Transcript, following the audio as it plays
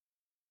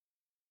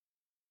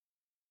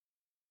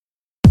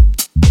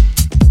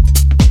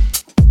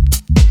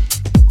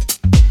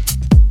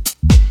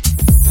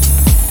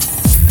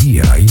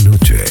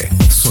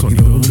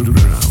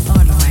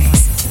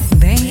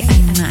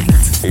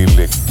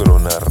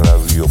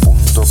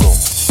CHNR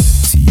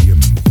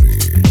Siempre.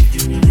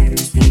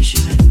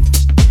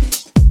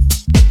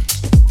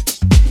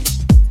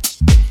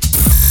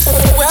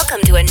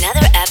 Welcome to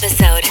another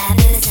episode.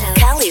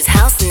 Cali's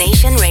House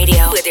Nation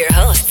Radio with your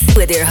hosts,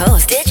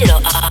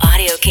 Digital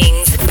Audio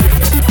Kings.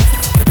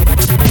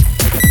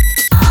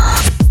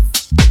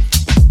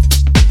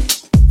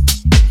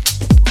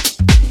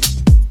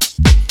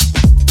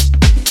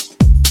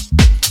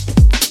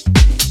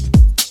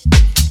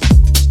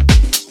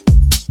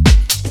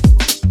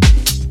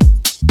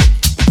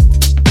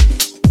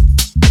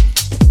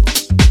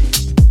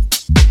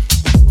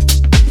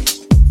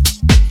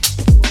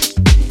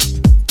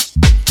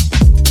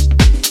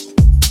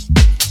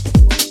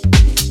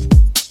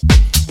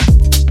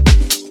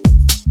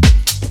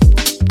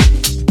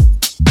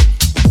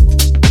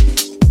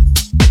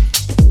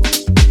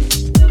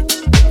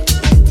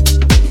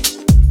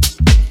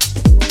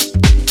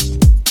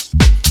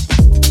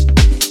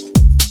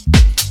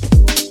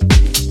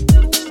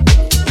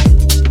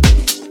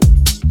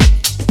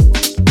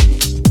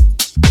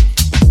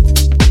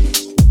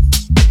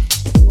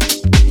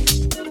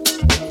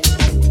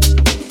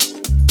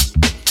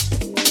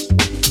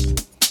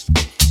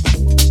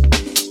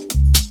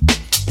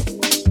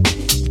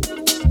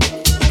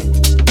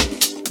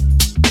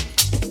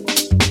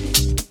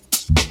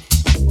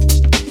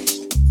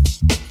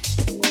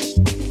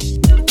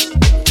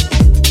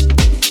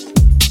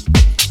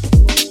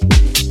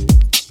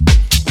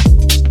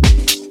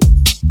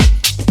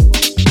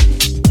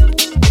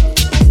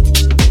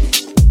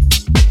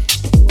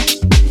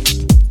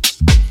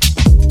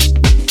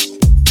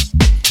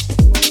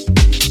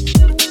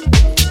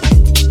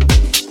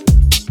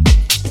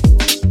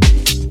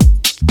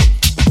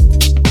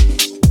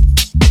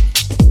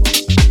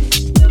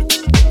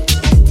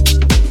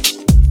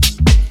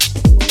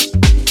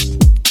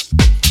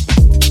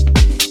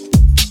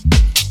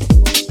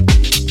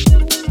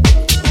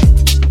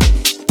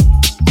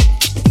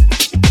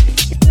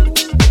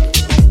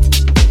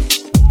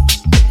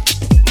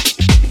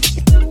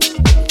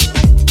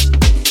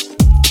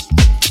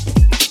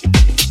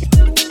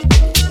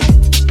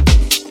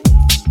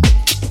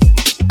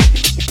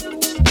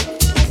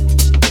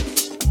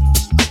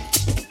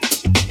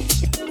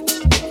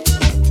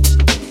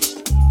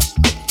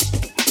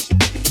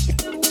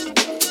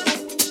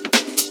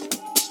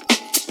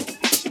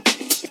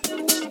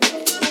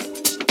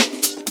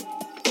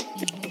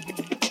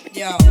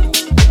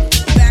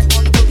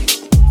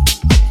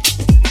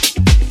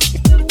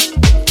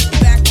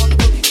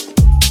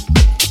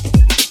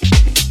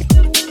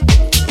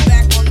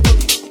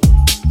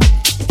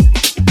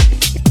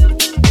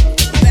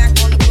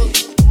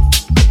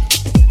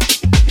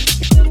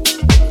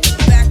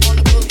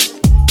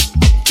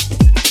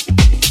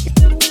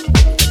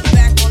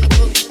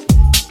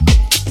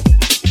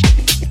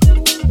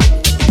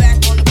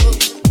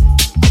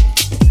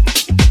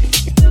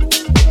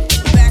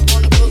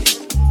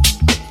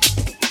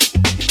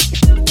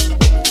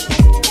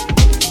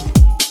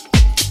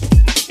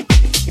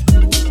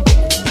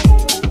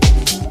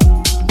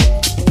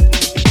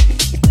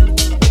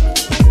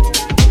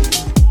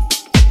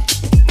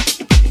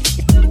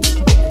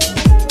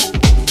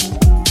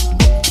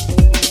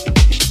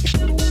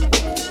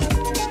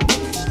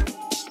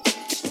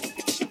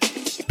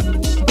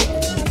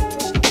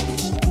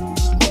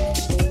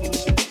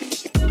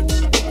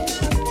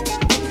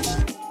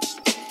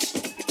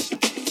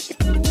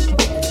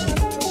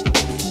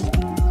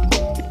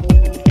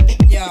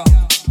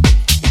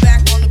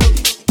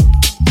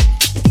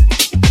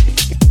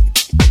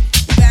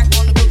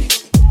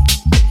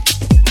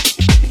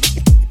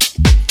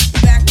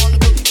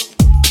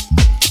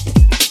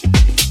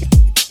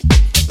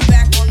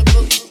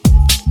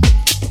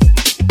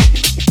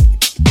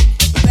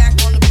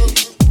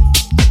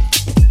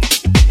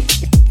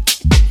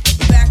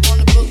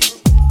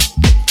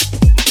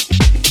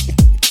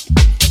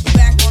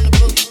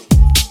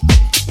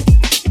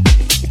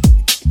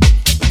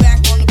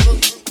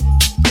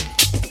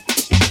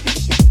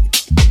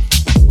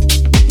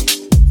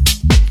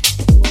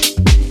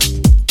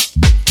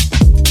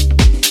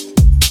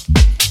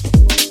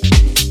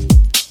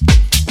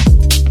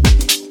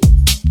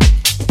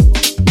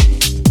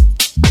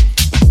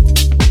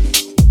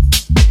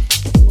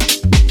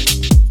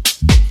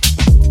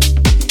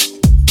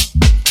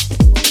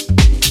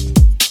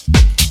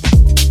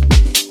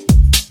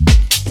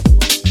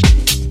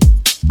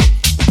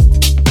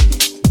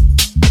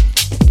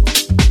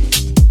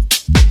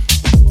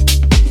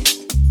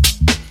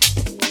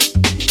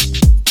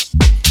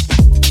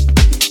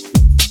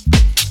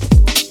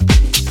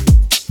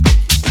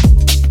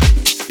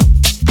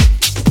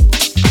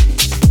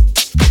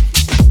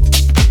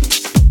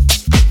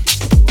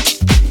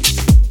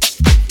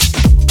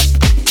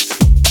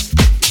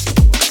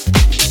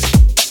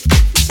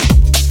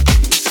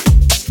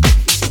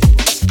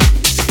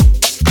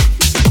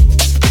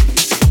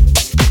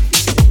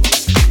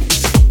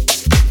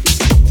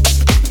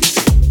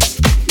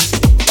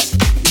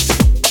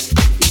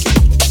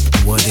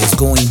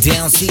 Going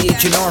down,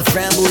 CHNR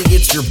family,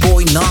 it's your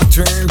boy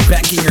Nocturne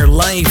back in your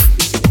life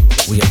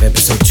We have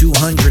episode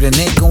 208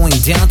 going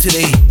down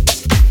today.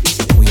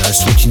 We are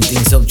switching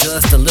things up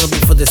just a little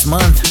bit for this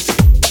month.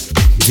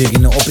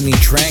 Digging the opening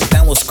track,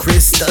 that was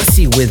Chris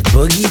Stussy with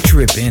Boogie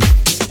Trippin'.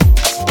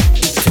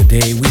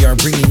 Today we are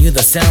bringing you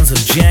the sounds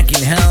of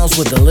Jackin House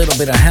with a little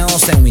bit of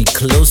house, and we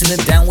closing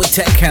it down with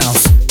Tech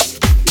House.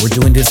 We're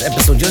doing this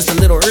episode just a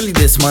little early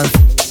this month.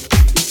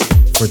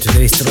 For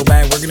today's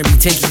throwback, we're going to be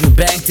taking you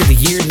back to the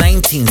year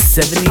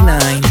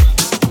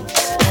 1979.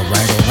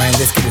 Alright,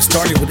 let's get it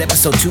started with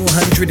episode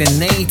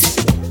 208.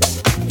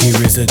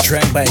 Here is a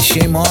track by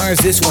CHNR.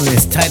 This one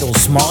is titled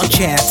Small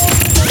Chat.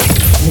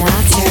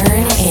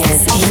 Nocturne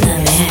is in the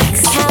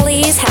mix.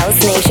 Cali's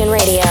House Nation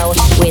Radio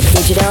with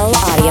Digital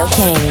Audio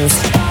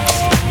Kings.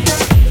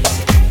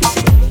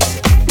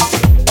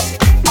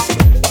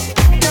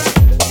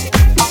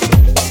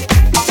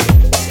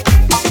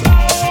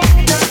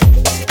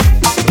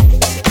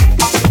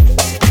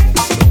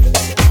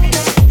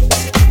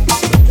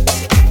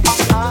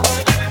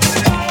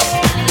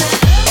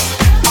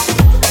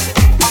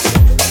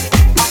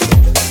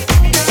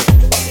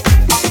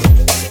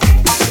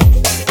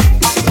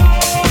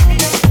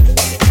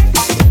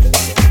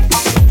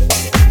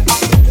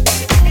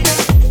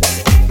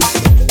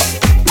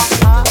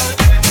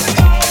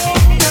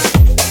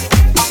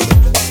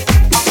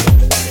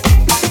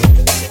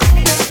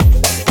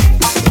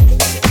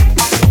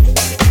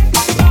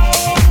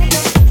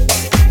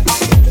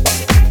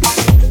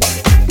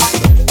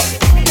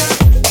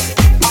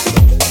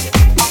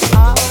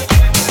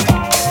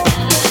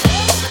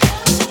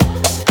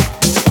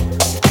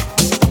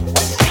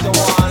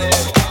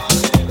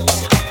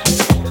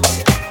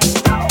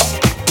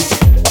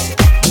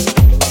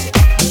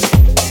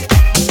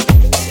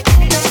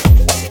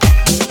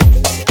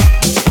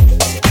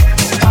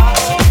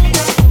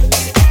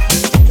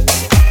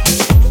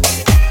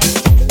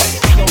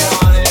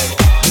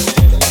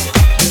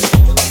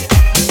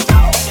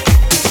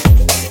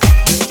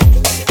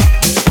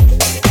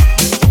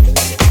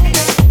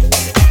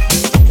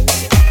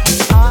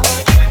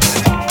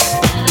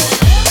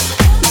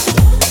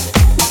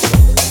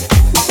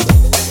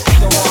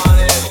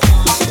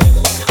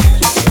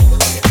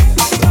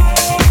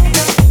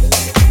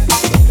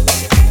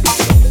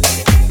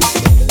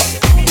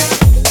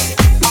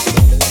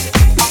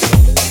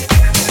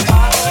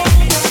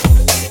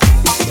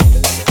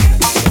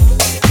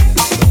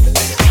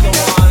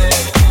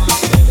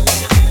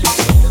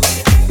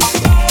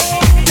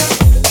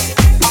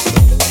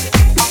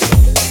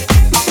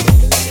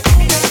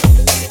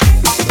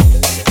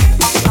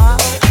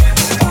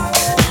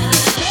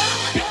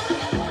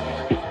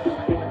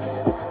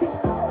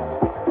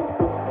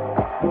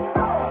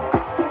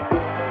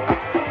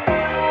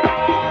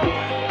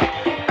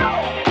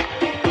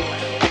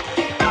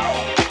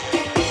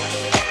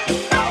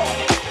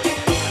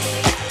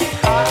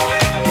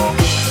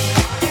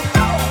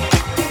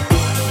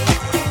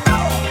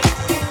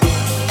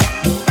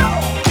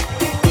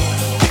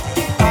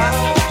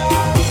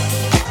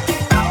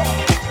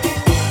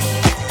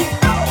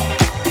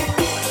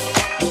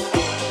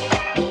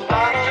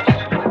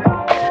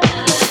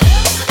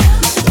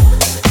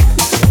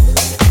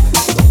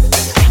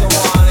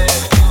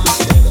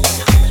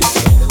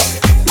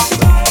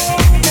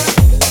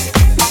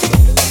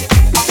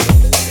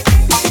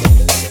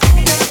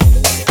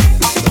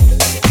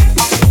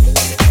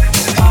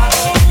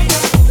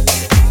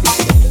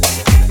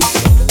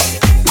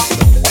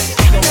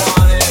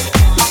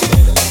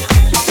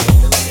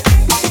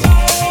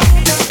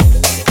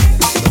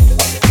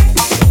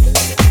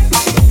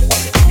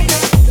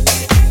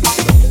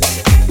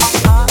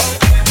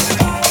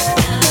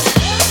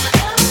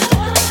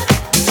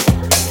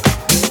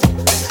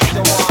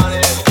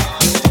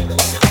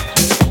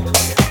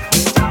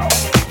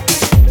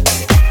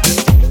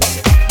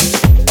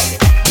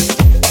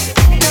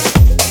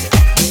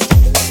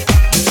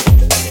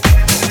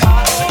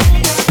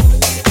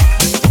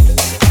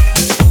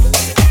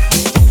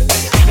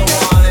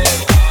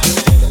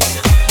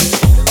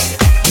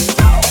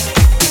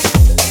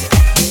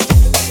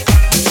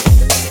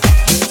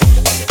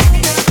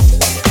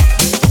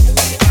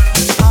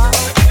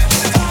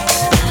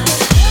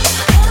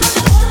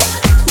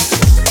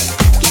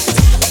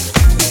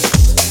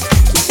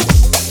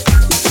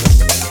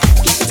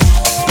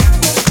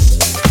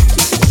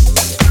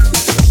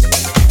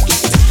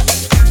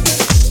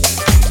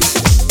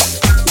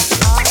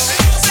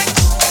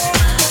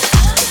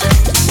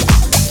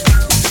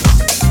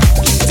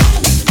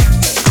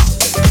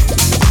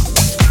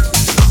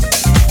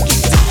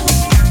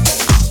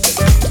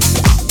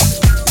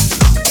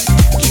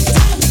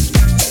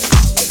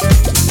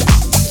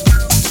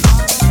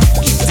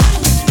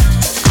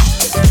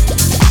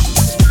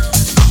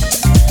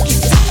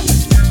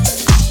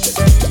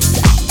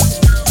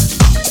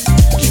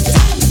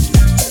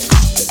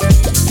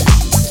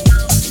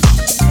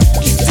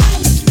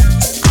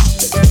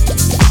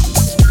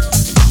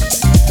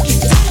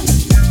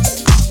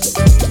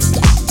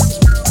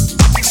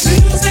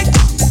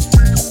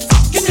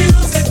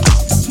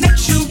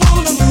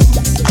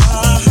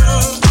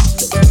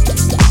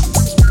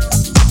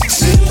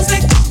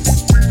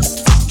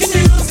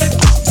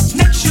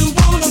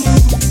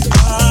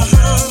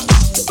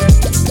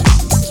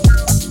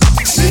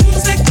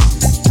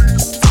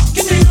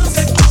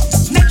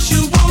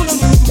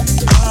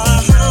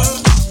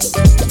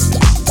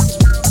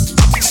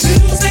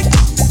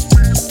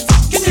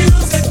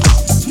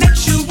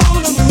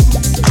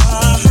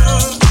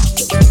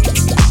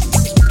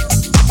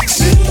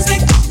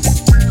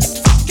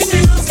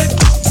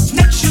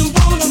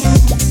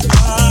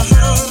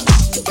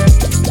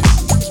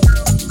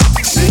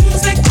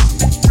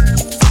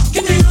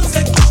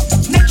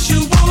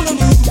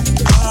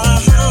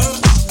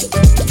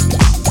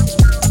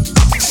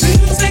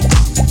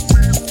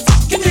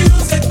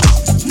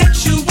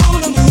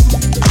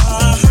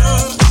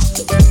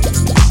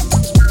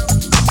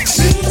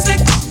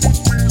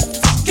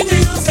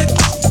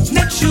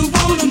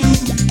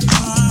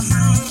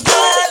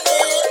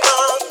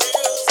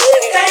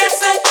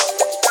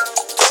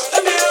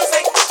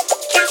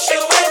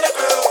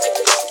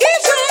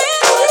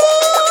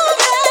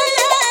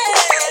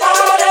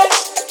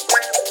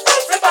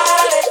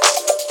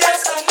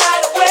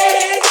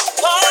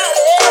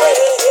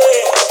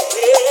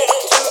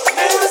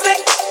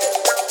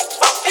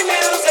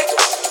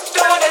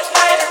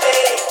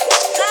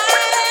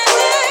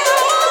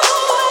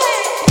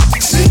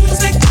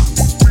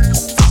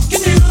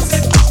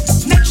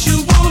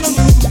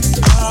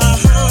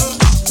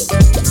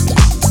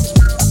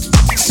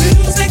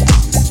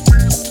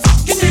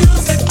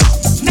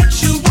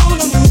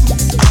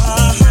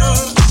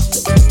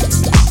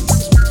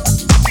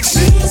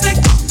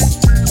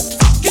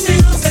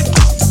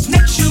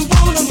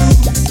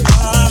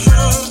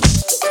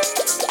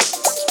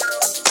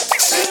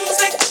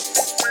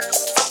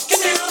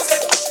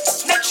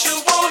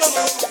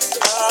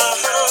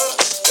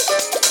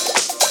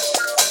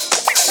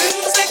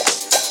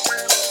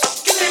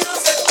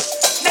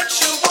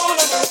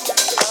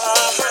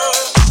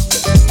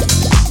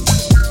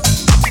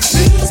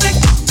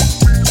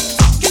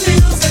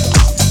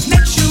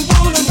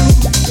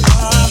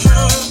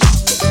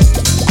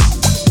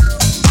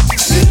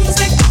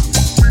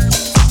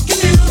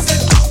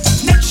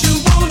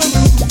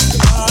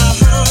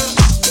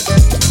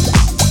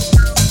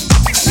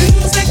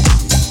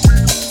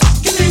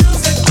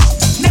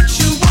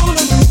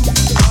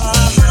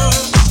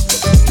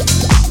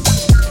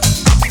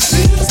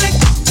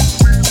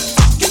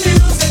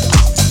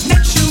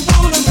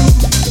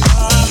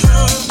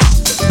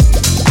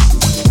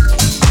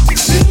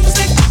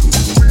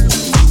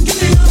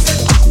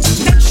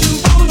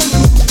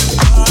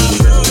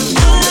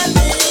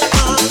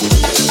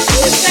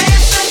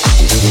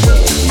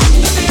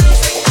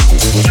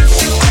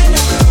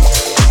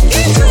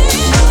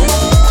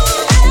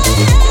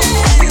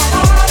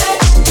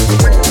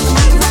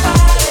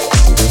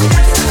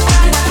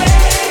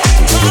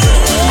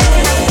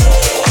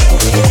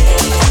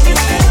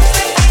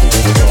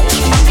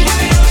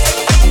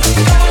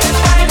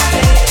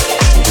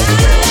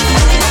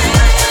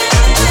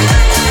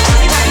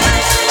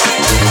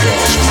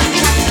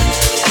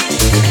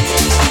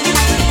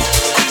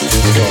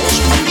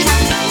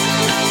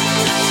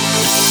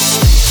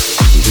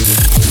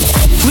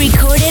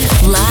 Recorded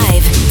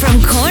live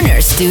from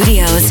Corner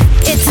Studios,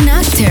 it's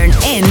Nocturne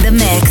in the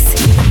mix.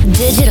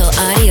 Digital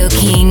Audio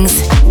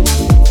Kings.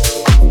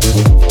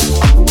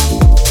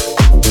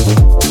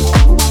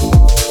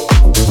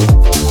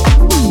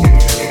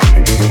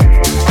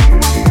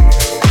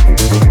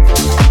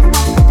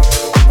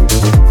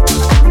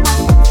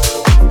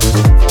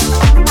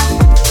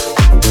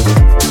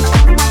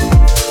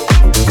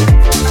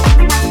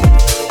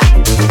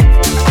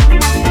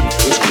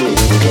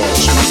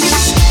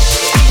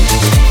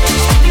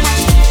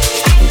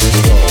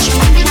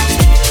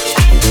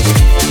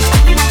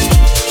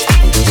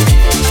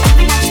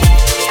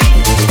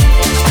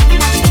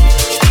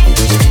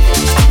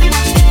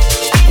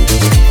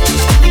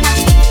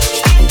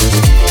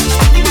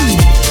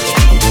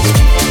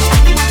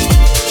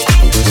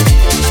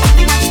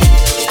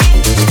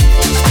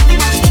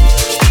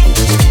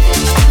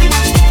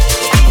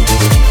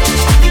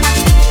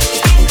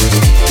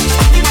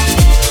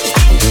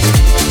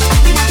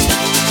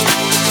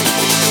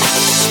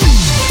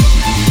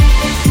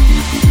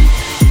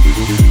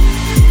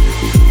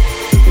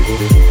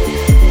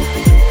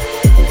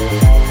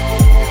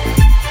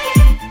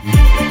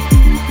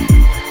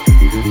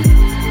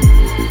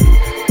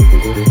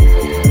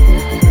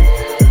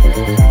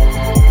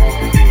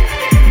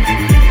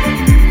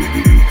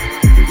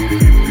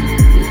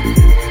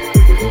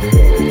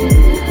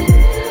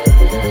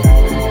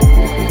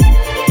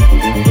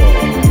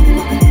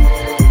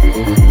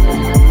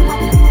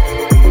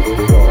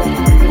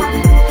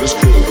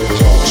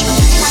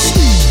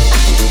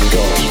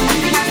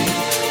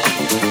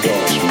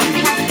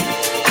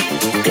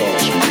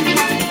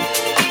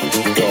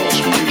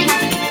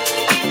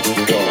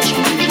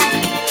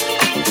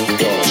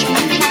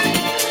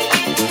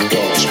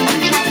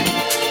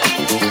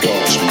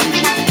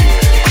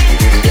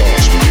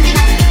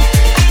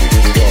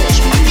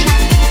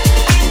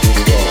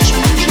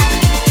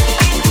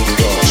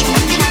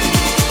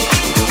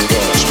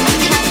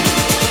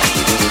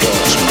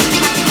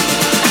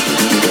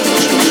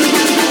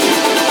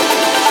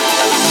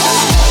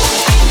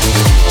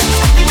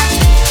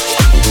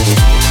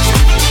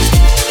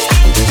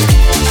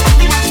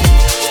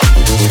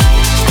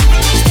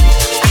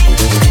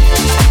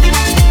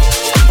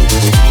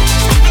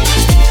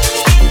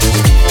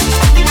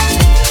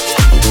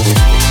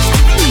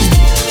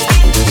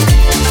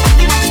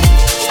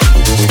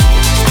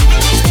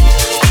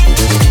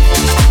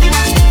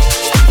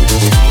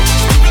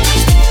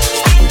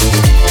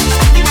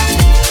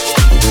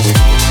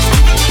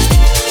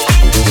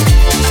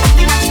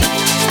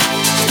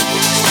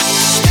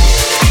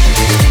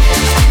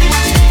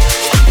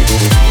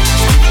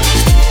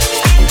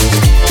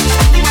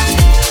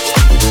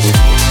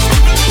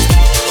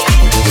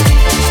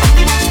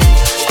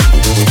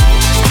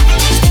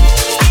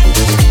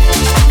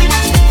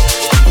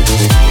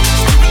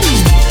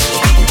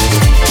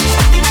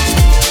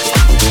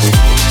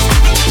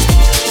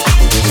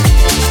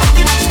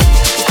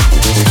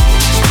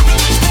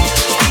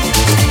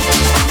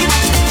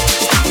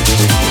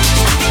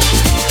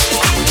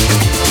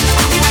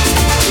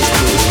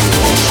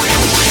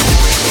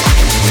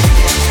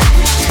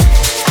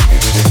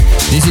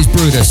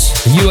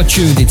 You are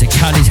tuned into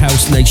Cali's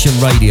House Nation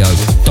Radio.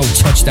 Don't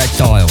touch that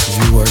dial.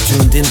 You are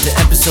tuned into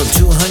episode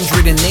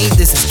 208.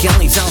 This is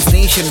Cali's House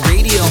Nation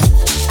Radio.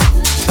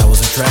 That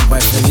was a track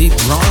by Philippe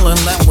Roland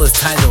that was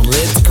titled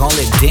Let's Call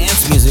It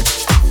Dance Music.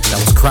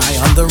 That was Cry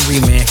on the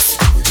remix.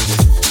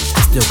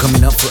 Still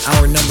coming up for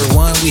hour number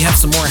 1, we have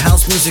some more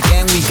house music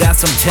and we got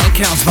some tech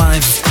house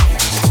vibes.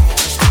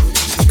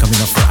 Coming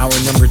up for hour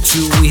number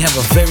 2, we have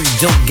a very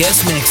dope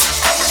guest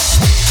mix.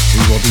 We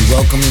will be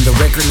welcoming the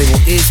record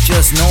label It's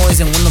Just Noise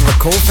and one of the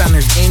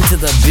co-founders into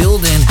the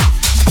building.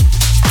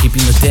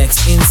 Keeping the decks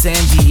in San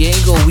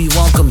Diego, we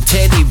welcome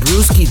Teddy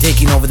Bruschi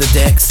taking over the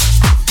decks.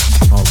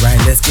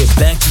 Alright, let's get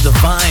back to the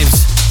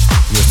vibes.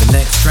 Here's the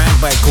next track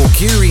by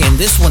Kokiri and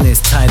this one is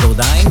titled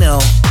I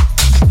Know.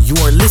 You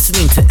are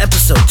listening to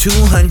episode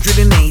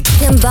 208.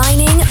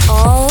 Combining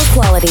all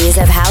qualities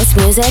of house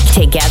music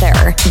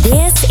together.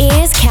 This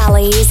is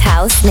Cali's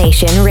House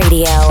Nation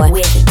Radio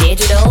with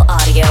Digital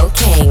Audio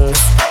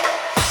Kings.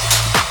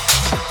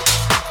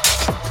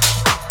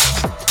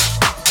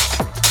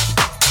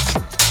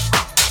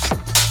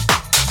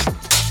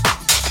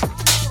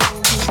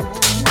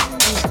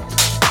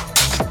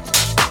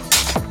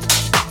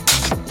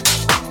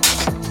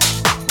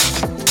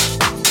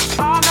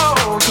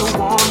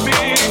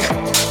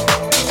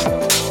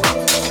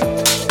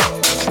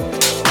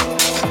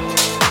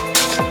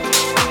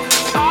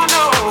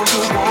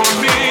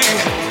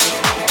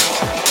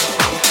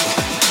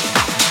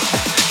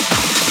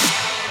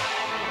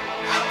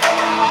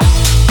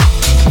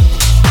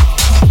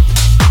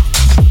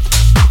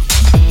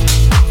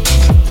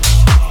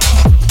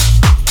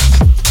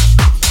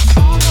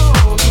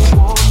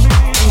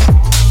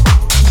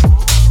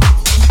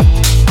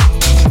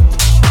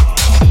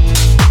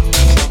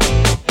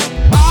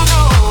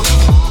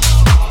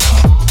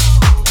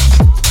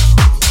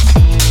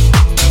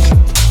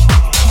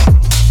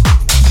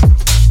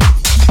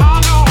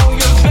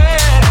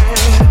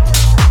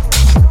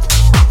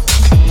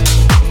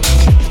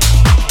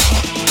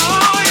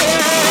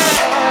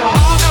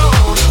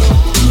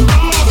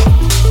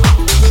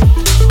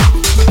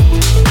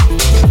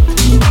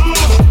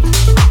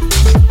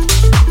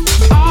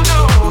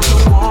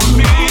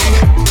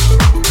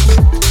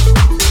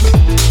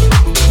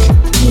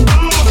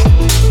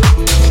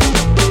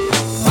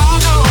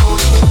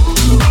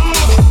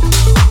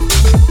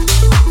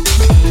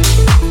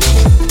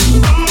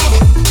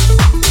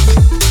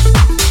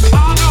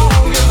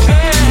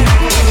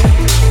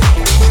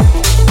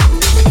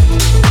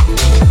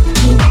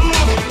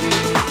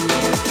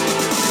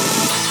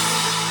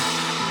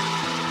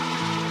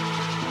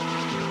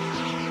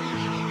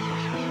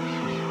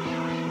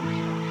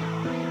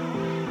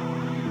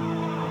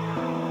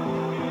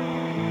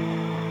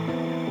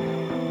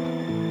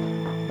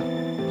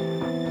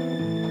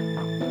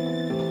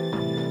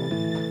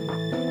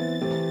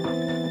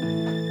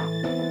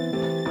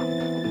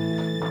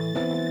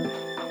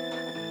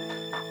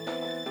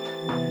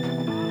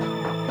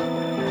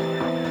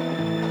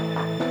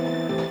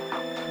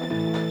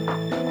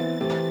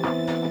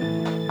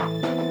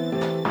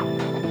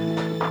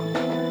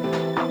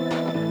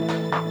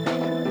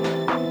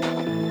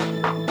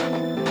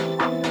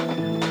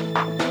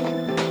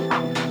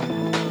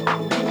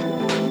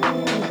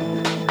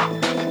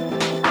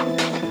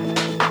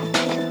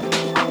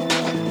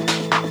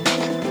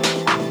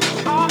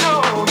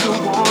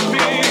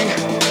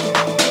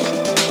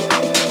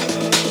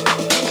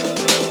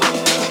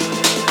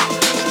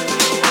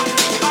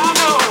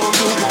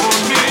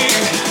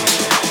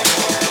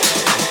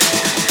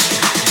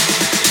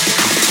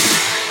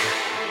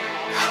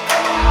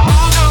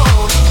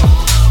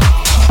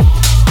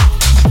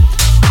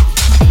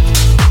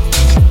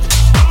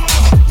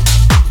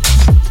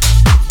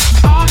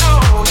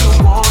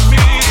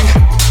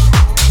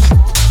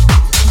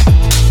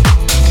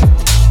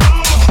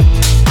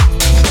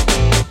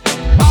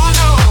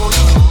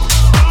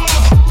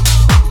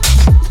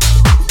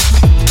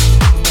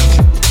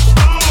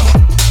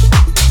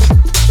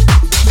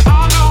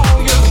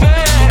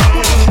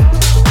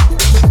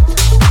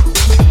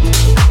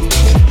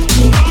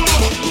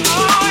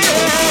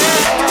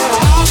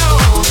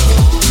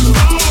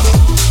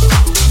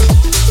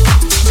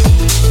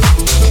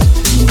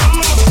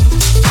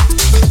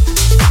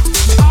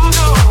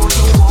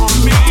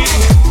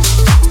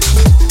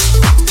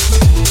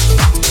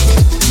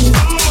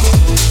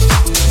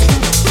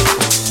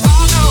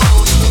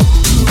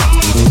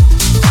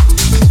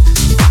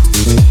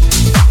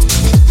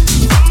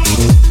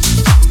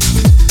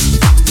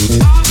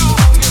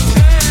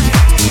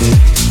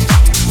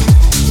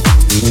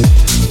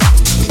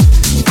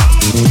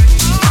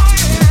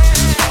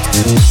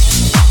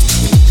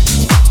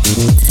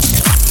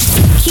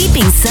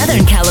 keeping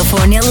Southern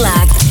California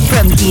locked.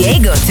 From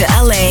Diego to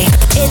LA,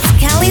 it's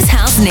Cali's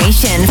House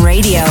Nation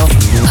Radio.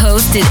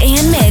 Hosted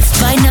and mixed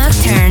by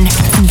Nocturne.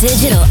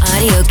 Digital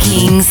Audio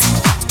Kings.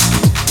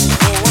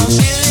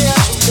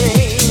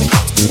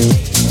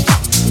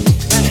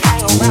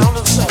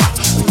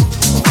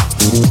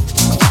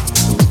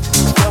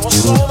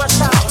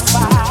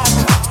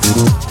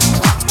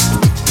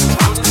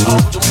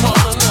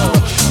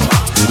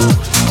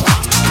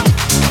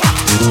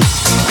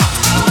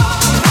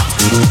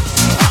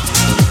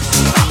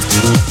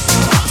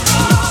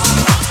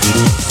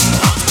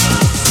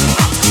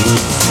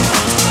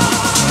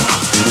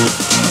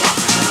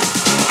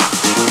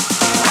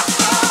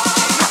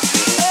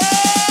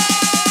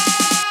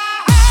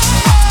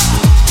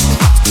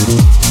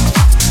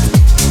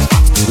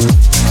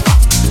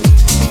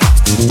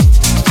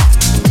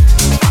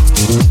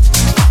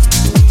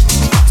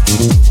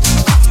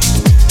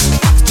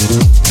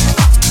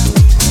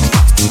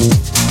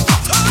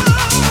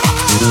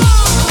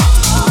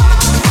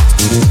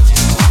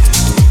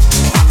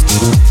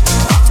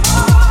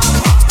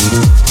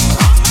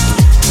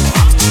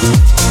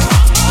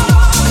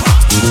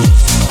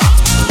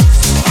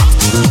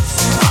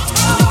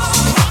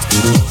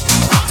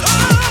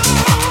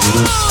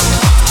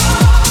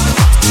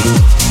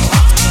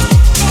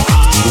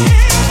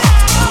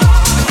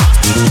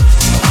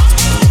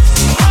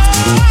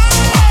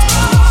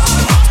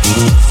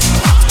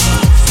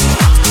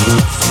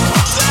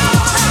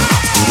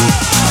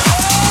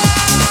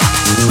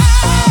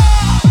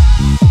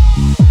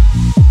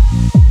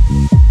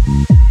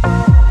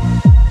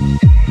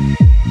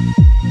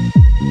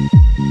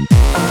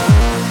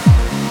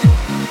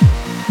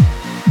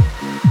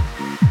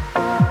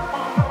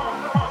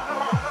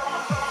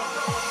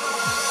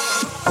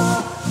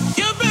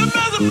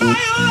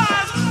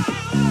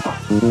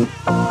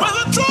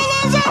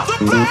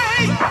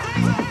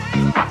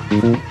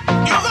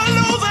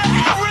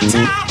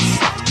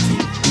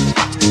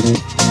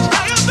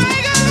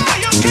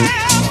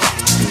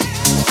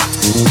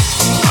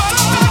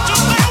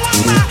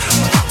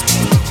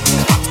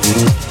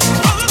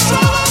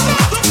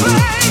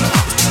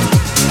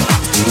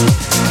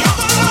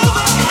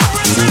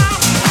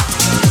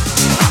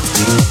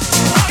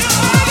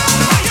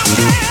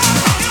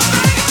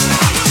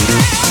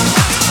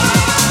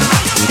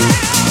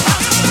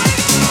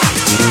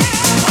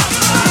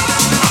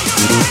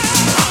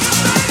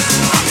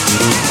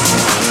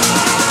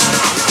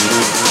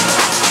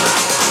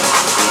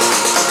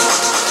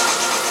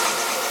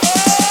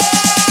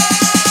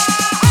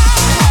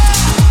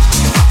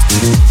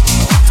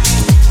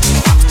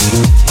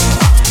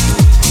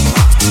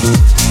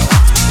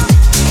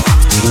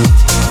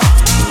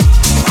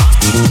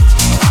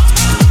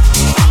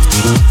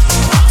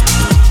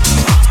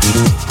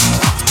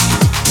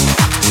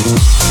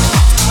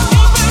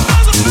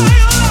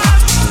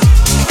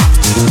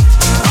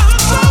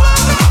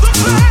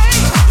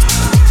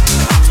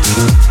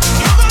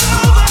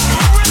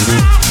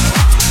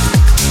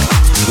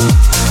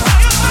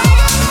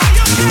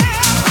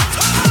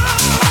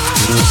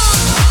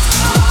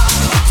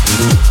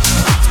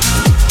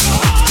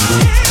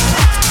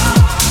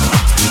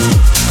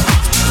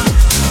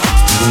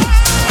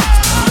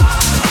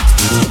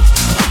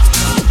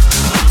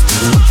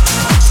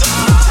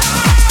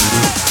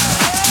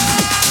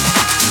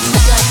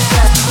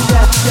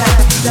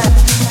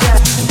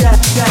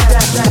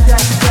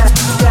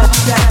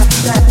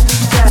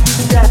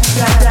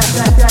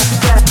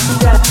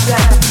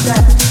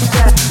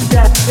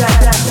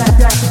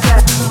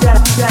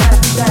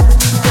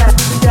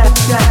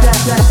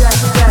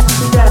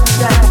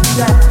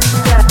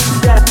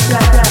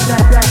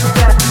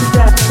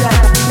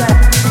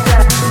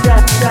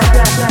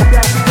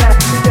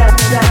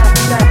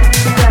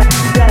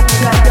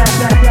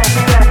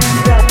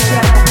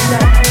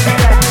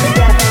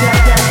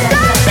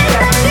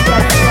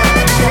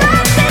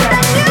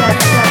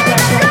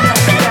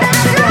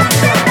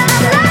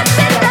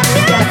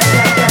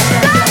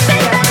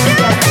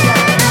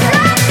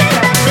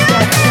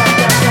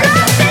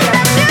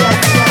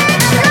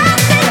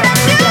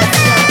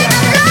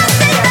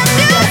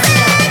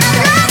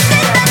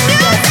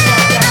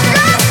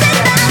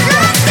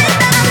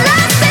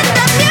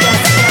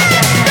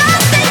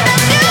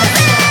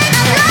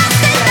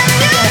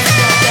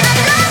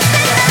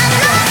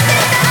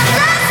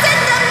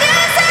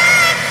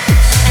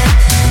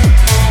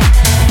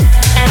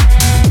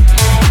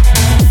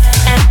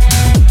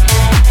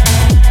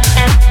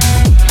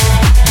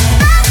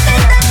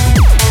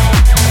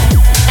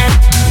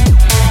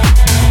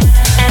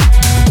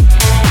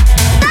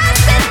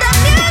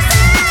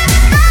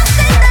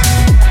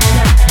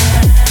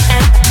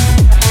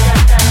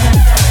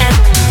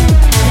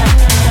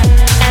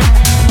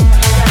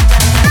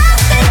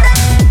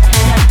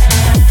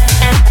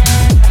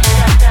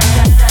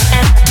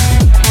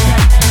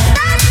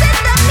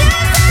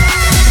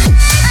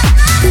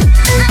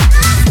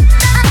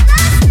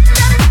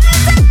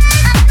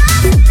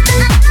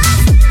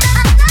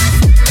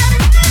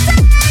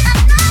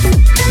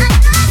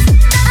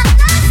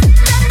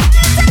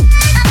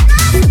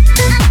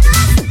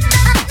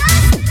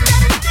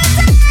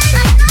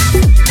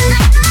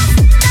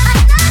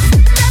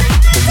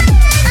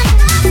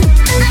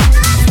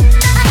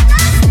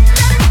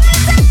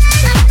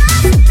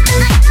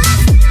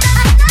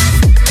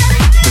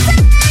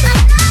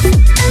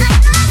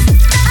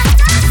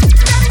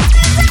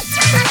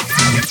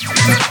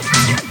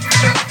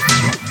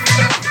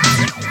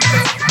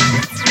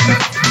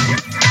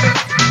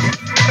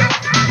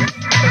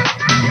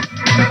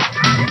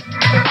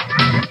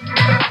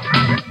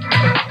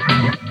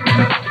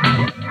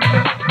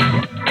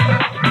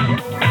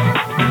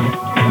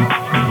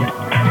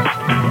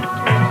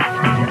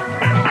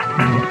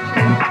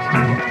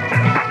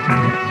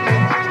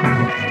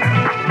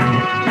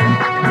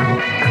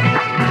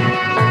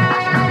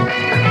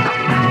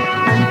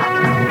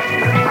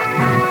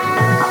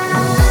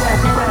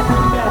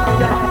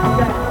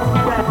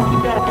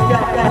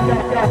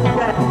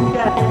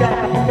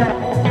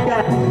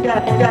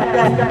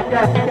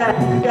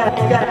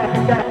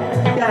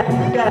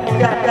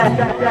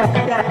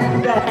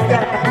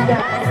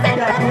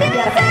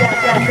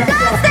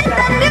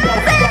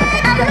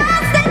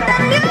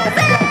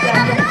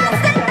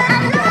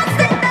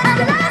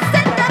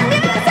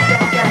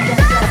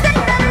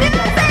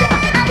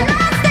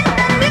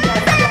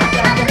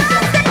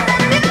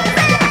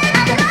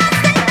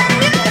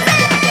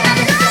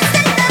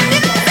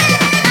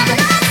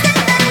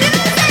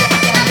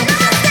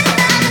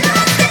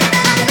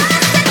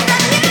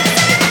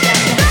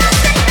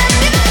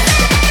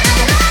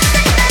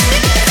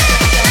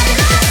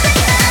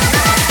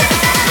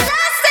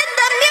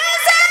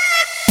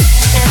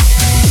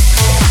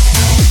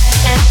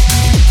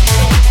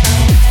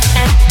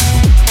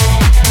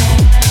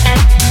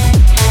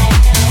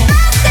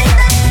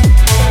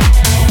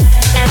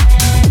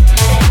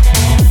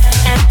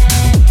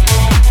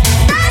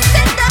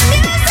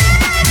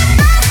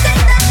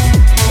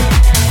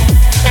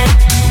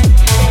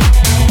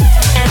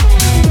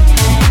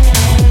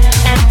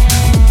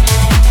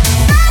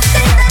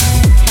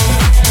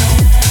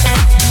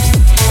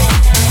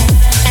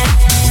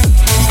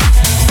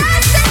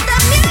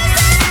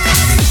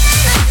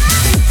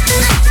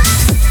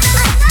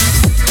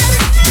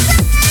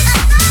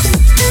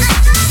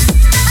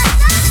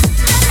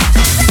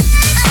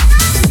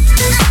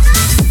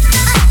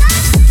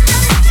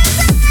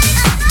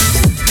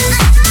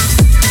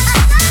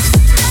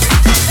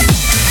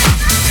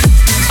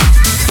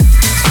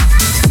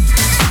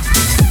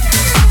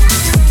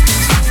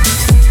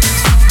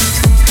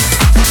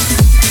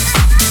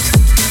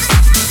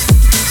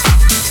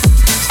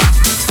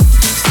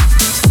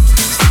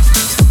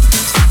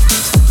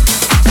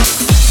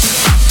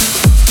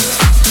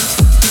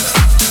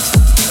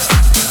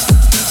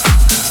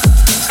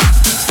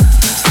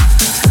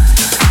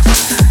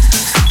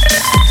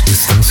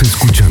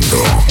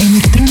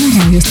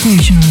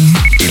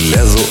 El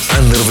lado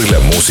under de la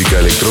música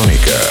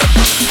electrónica.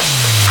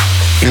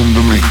 In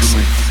the mix.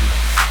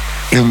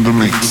 In the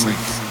mix.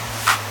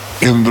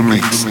 In the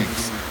mix.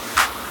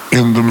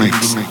 In the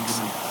mix.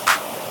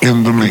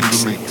 In the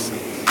mix.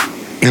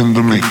 In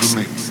the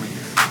mix.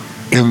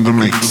 In the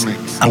mix.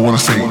 I wanna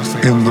say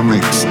in the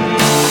mix.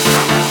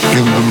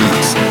 In the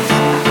mix.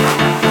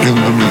 In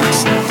the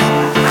mix.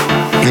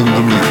 In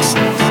the mix.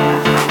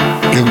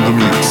 In the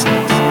mix.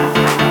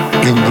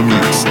 In the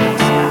mix.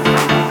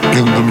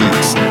 In the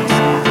mix.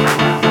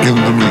 In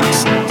the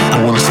mix.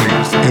 I wanna say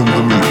in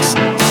the mix.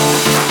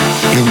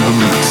 In the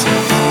mix.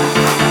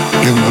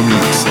 In the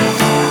mix.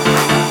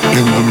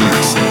 In the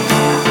mix.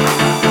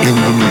 In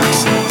the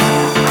mix.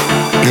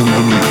 In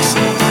the mix.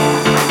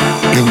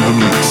 In the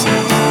mix.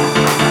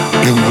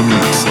 In the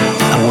mix.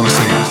 I wanna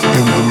say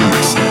in the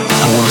mix.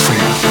 I wanna say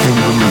in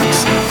the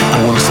mix.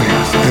 I wanna say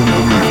in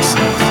the mix. I wanna say in the mix.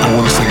 I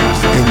wanna say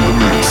in the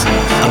mix. I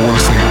wanna say in the mix. I wanna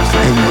say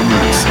in the mix.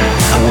 I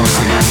wanna say in the mix. I wanna say in the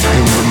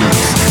mix.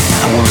 I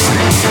wanna say in the mix. I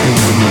wanna say in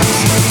the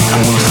mix.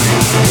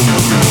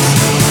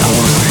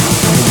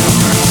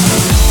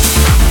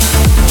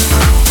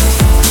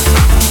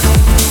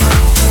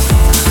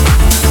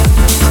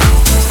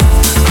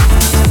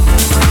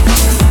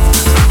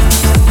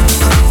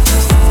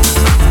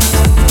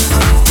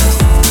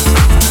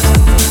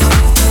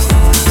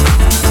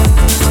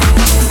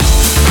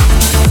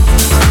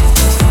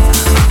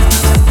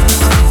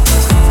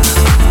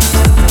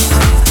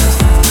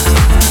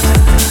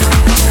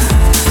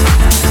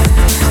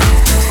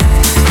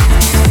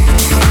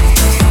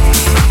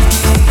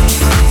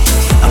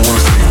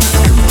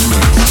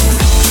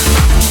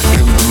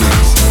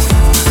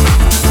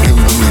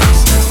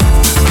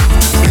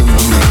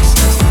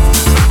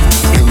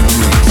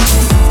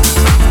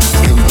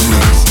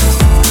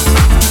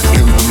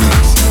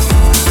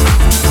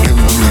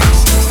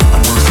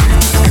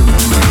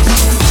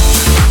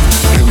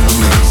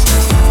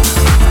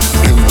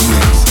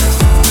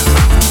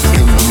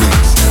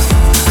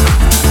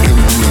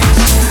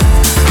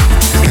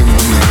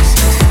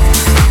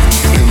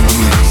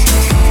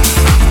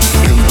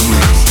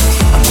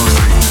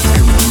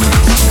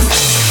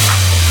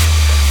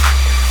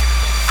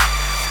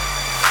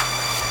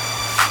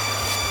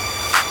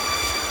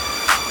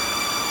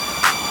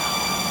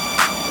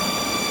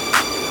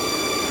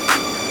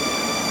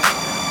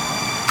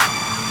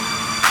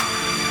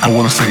 I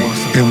wanna say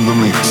in the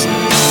mix.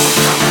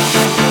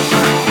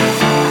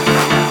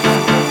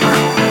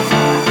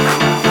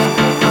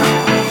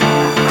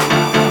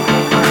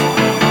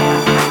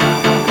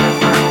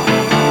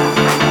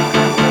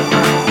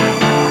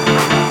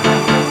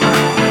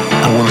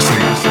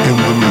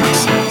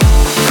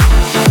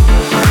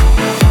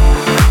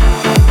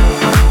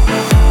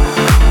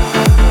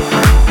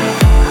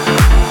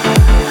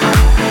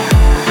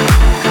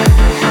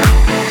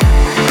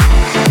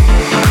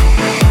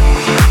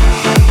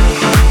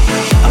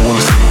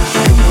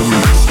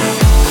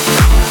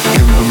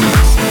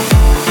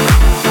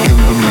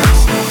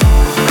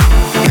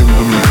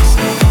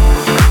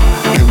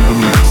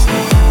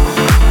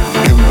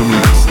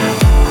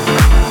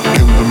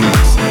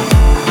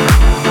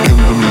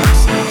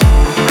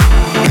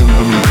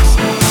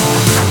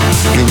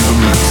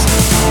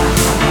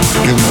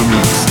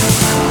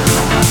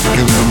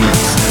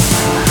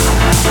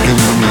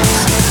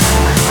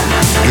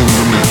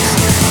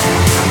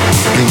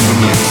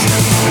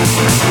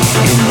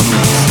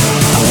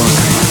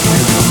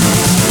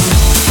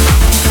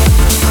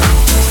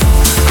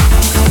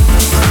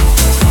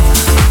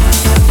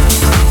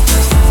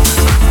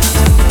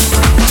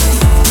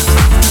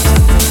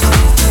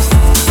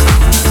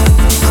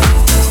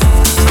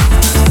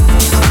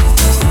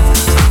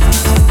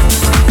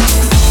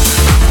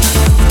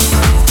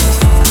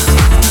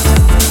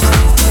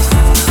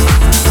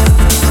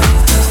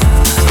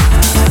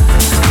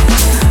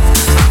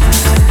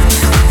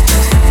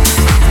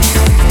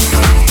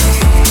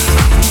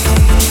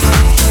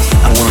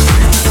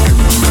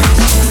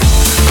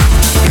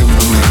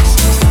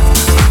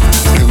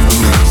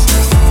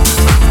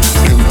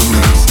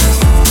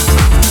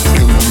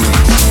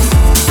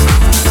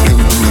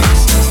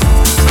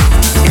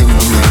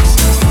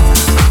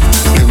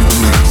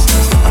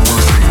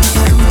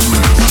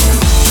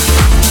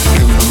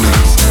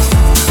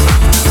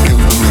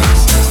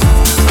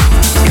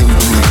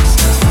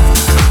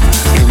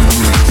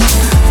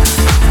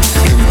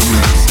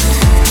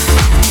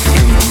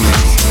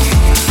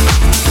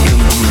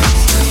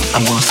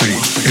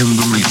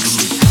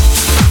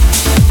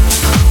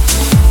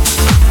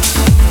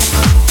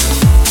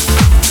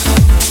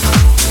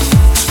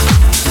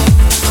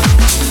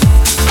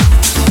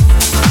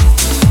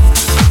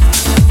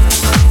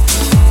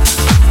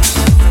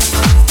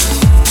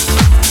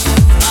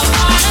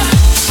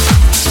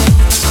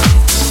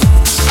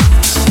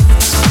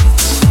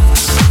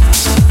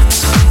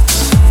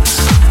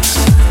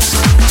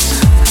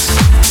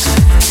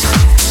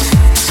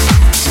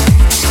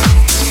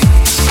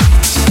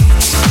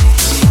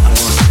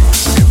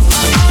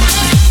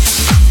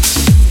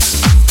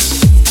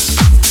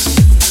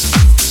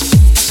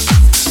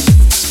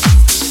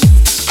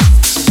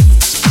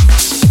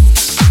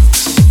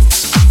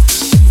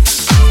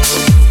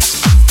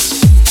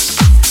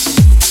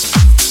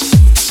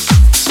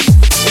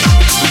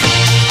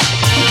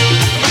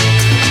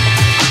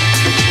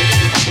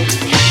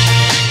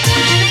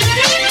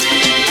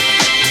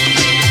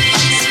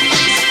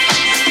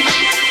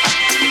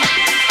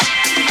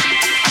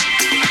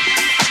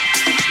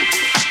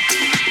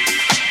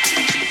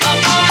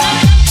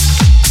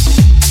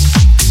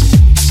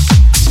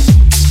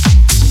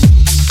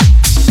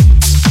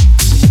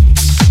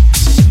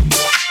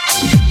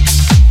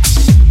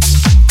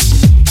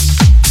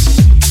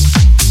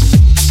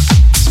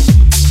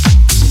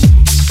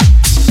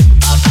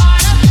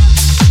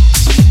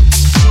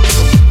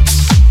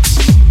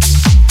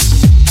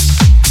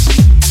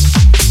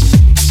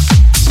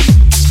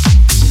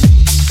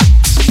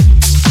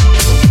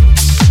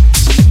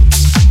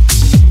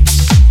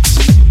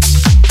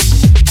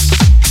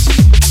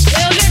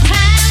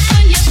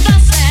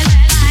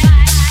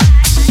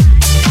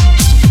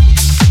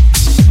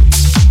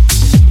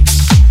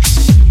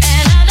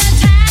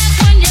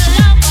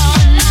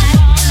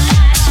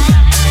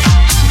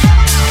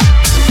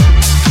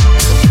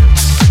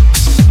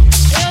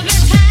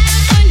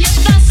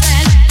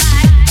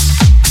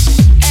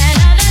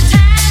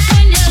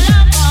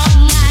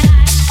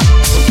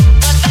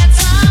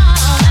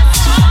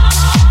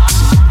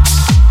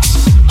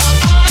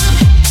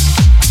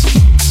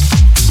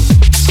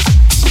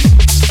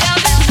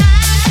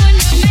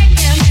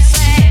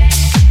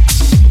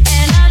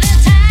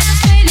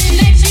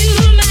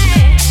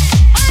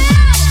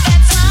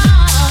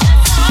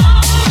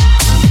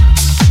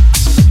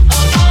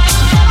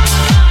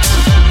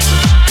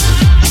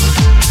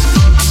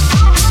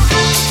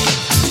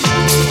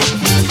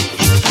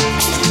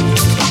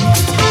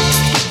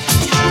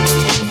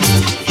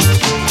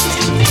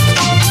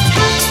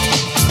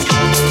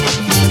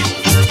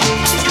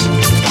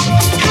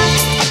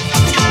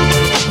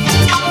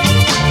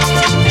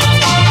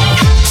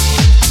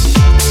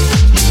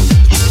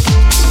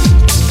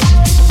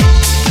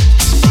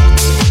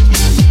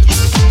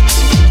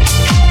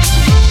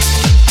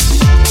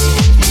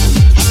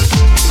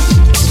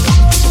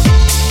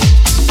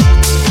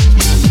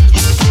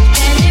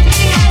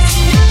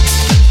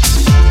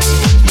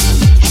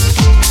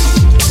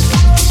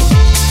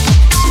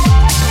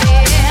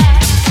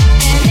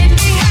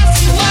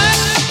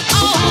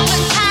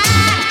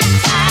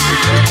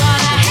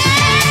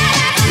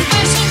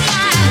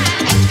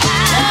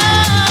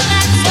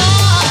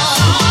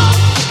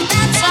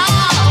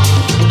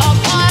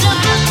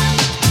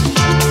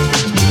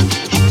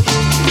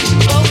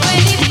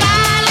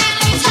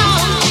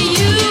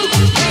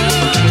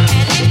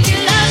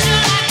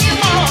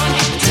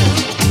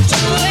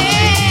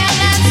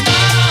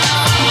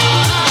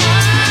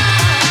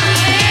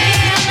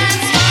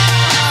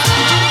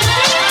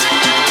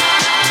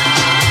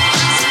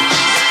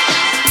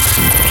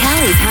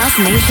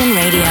 House Nation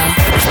Radio.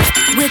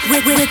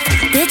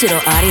 With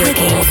Digital Audio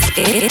Kings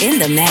in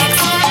the mix.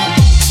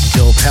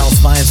 Dope house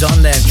vibes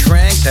on that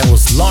track. That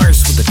was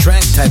Lars with the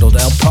track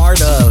titled El Part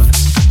Of.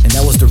 And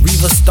that was the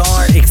Riva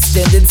Star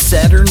Extended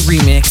Saturn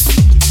remix.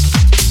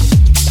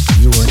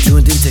 You are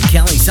tuned into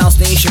Cali's House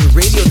Nation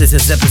Radio. This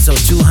is episode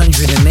 208.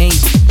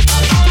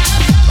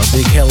 A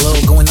big hello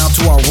going out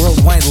to our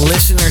worldwide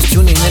listeners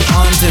tuning in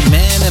on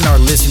demand and our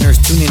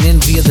listeners tuning in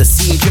via the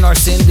CHNR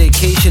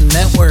syndication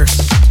network.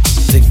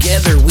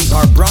 Together we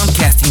are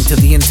broadcasting to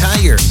the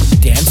entire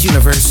dance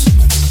universe.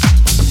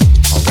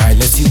 Alright,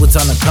 let's see what's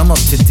on the come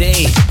up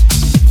today.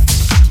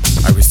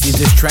 I received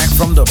this track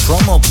from the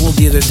promo pool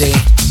the other day.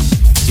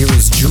 Here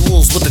is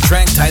Jules with the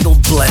track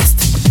titled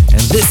Blessed.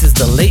 And this is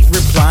the Late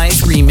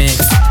Replies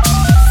remix.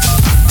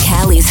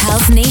 Cali's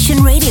House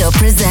Nation Radio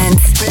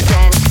presents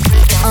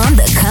On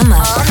the Come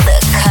Up.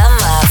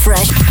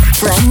 Fresh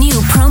new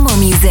promo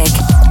music.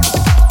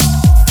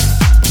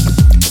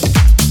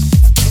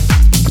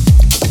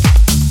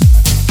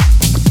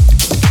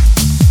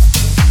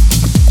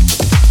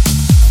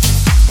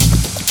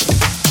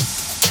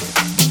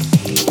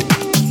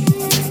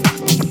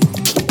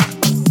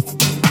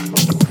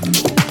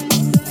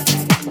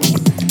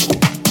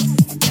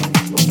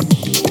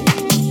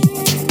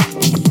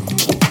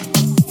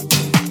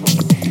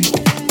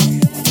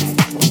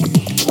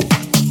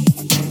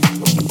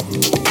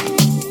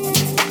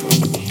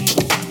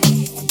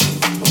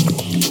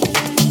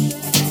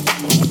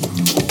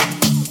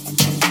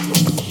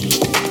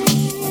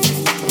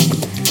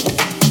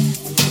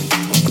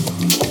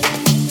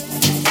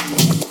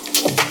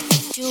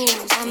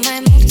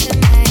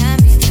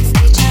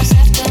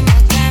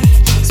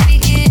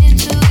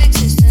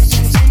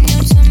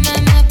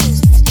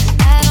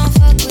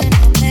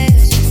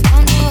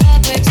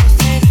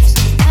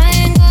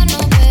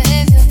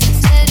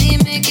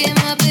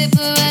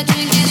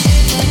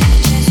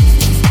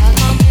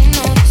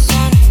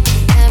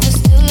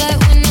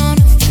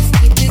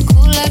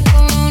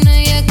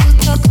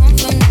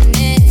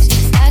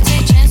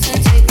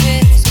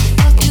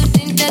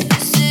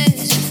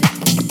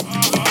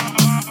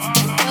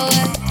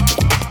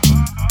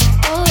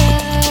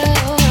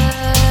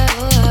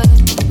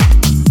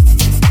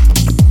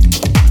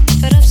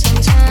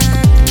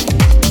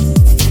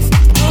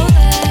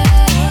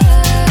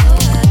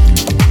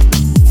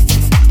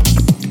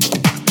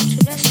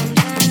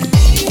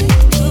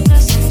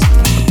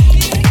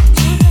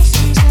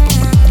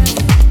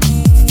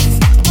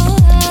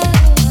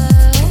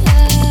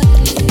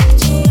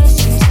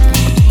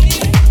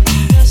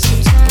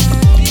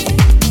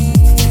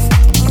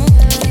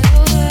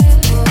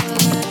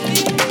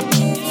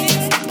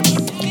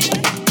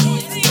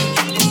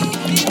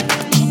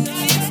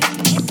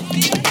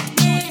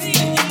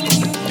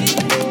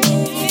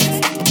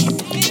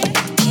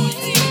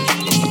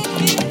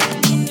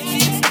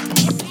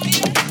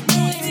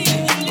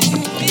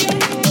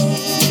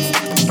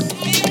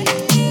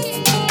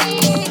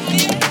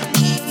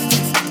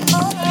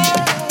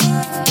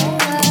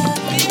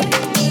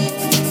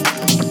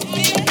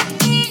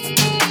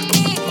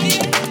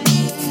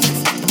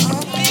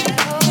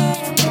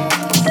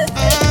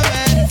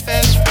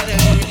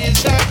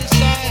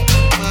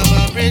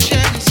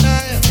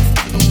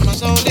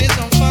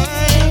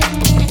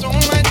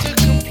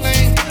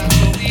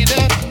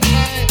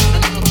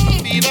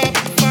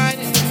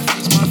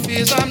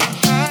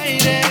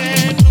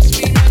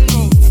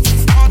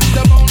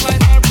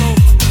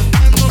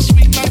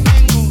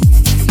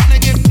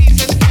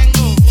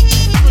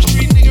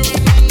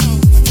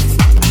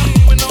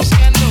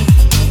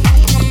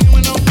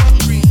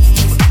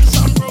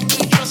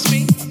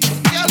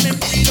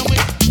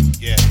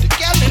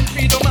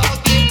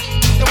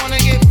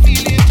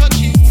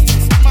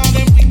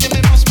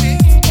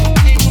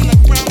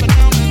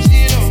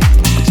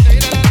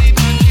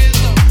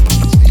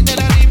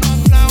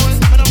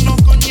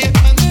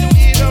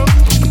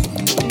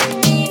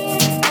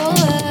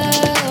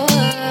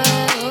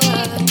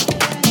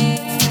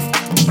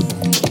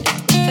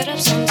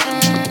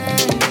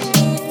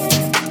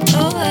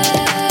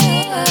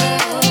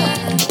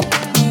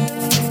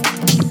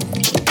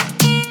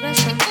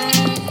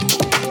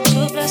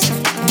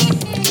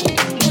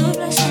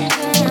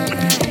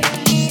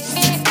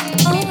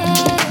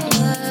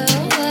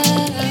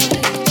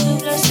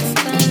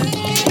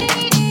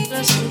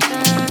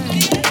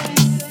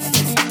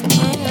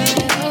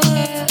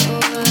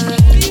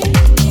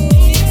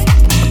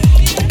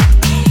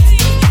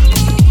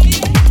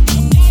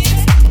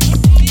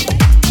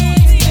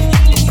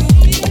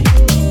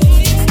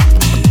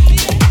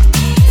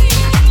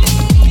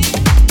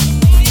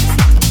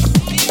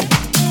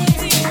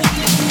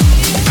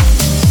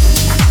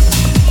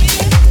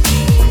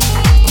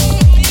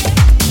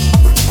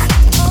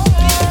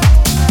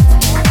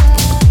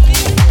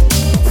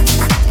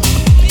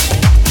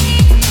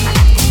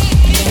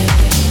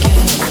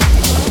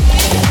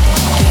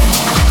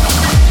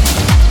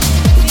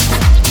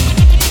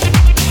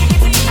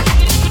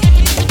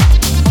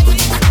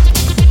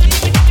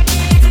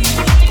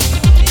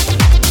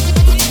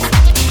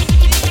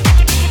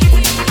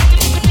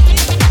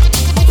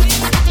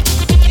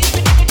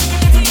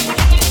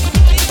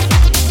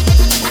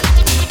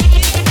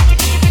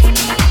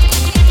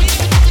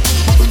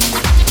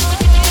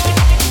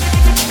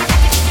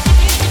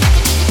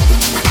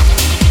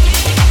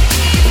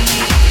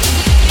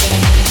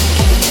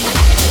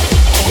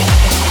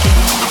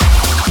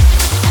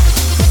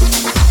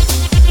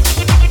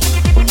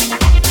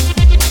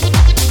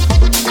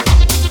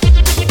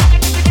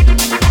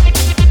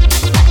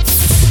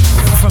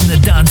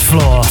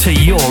 to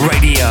your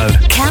radio.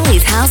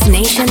 Cali's House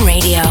Nation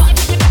Radio.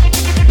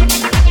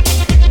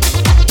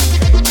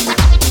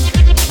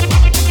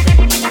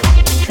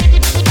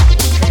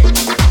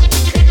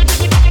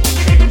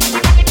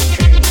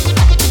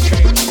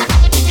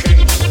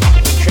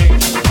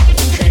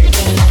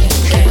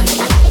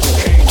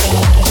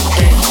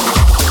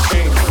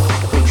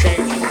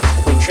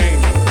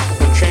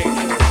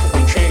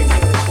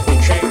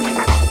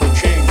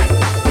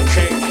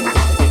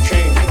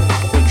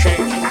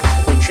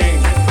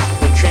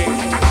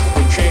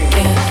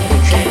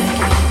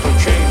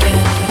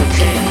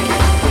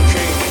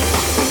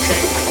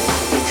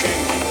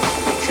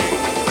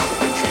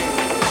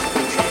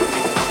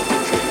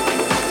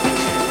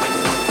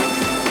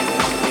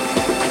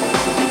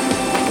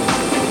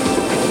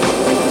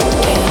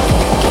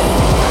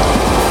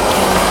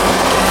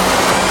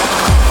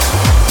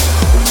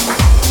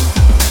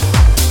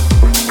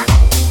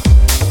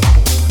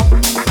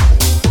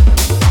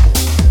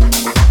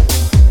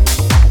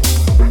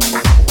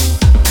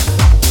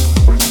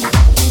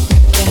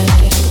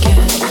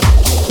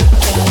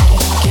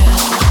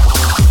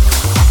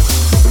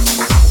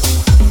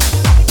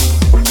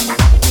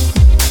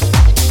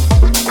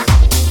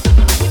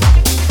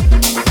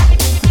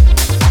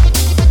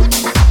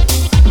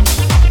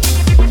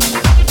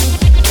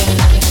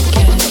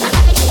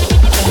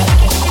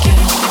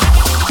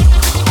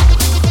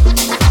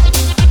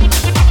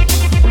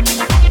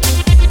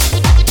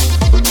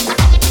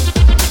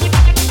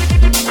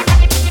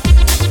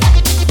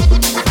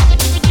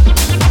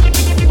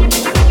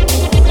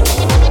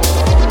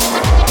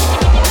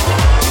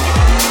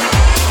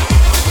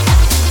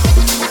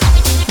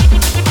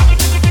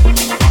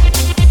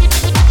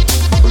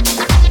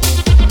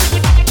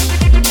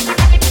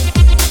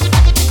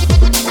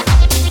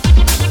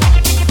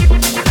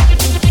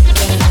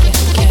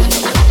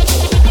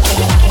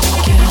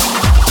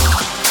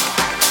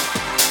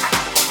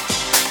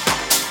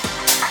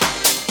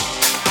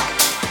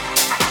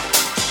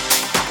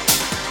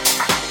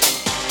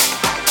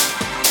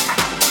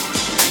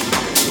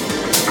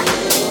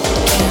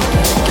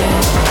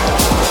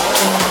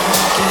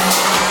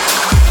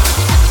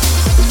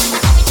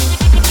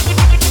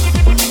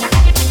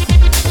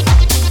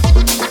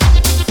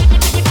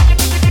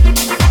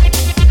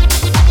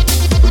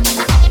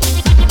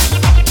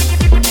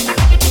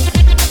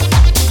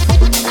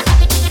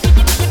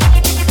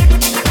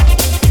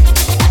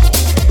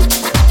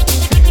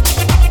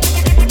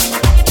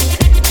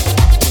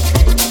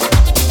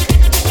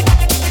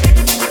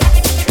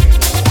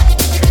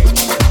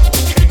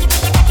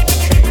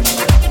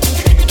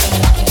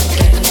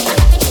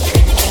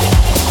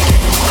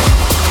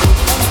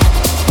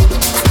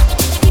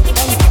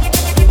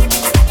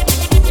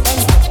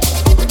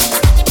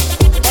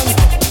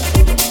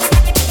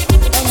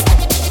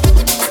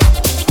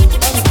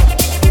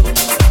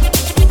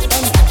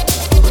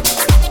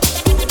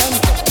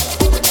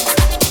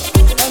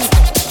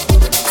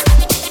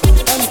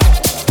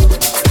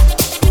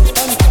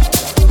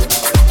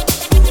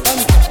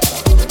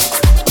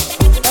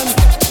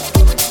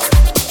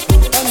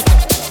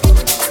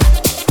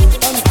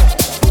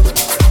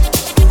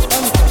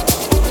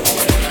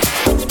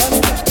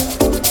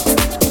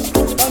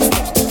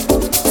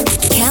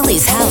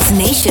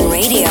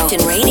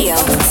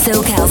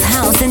 SoCal's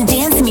house and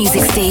dance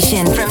music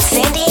station from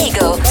San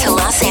Diego to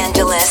Los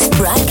Angeles,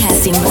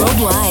 broadcasting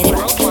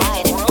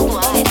worldwide.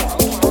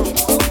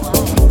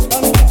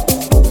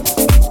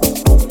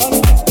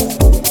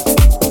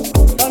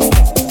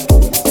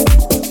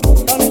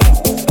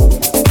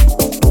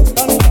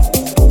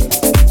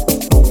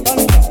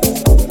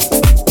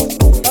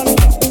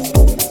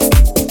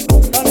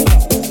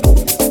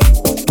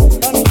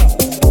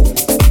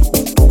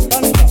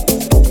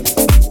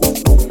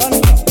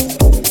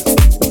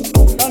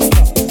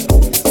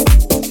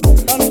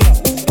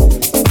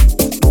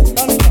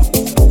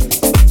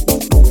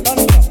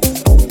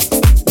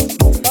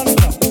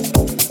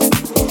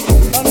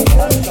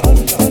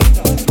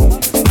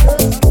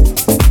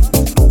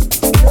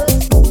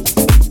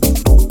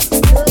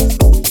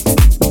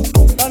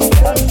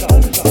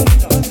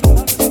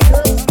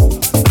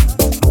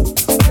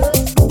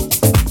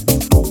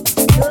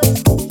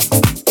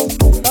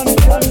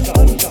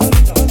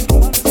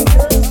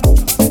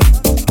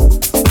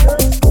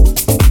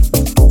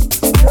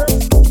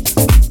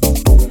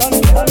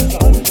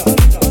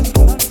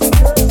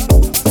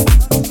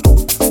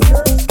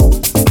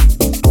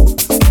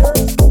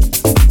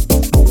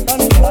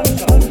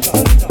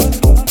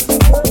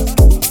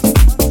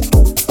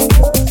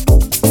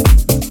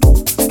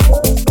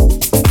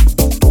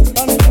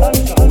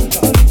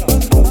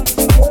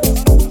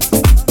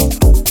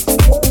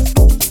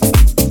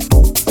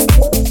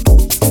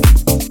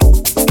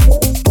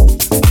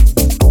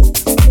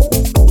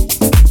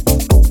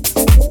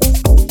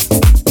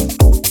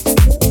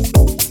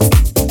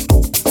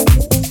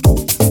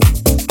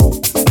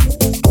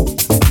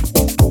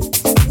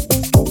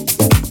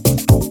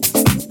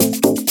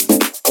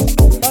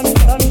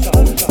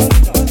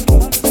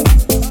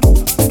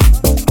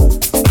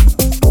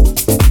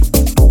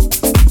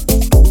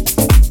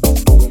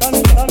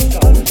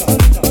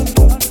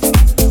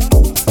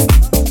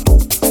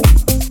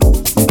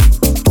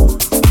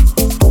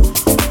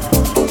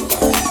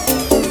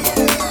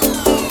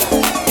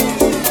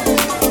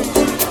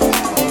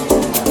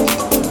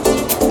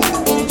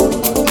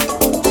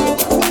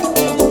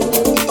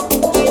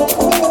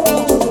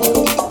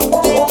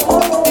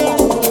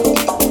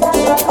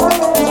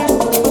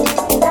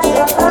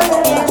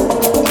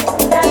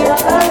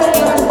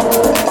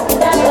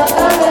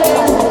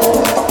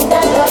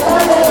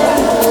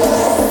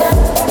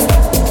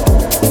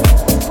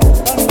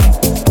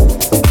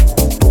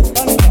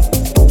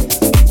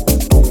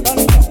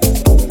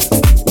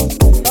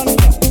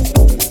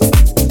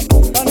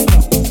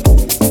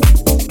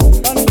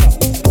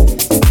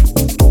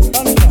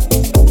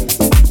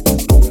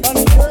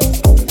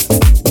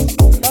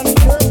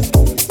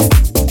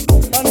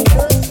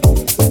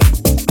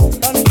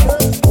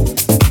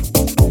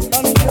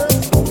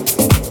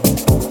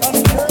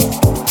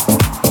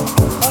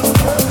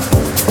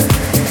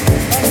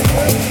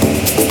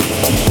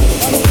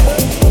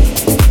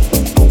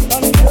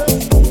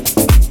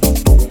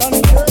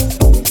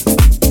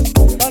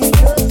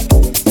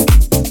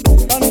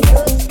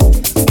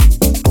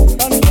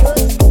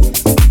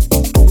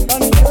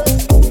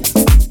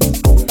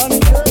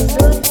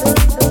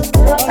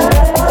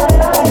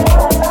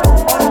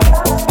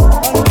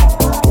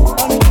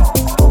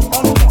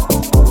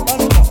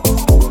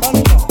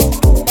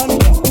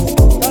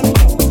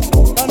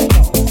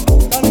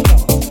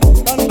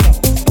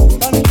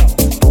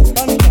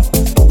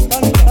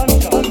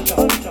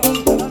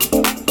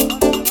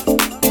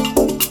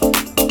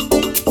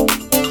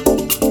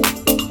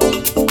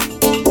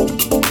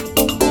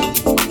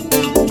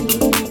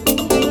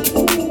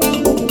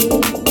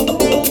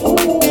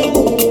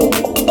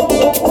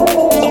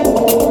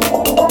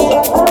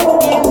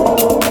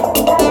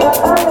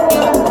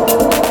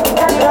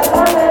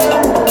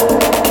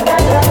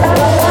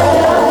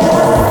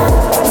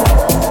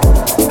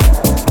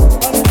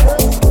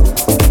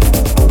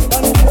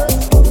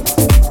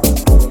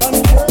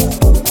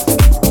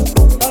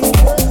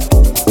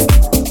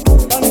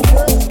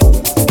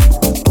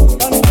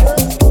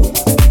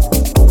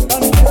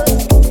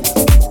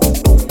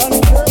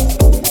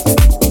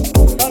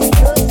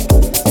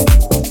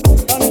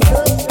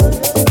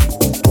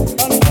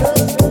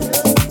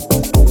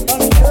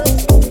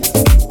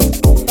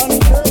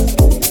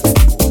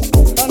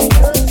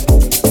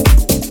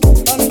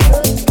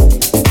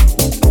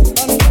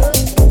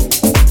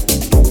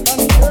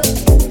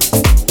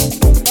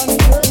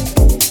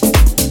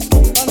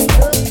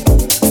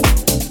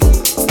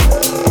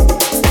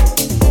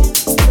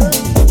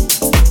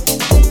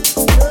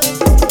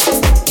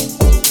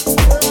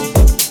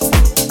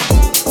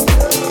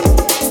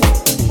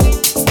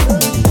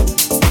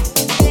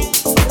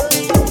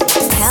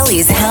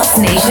 Cali's House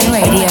Nation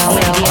Radio.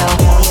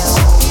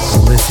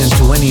 Listen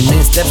to any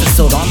missed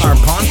episode on our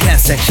podcast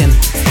section.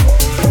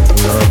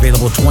 We are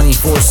available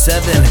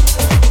 24/7.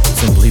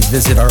 Simply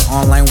visit our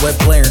online web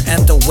player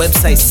at the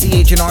website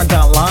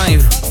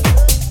chnr.live.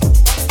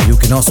 You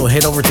can also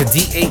head over to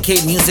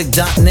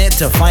dakmusic.net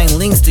to find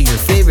links to your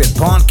favorite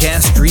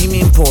podcast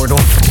streaming portal.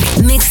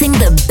 Mixing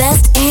the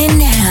best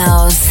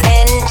in-house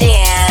and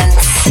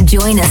dance.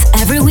 Join us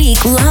every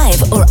week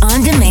live or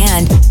on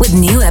demand with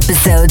new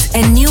episodes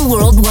and new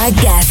worldwide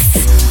guests.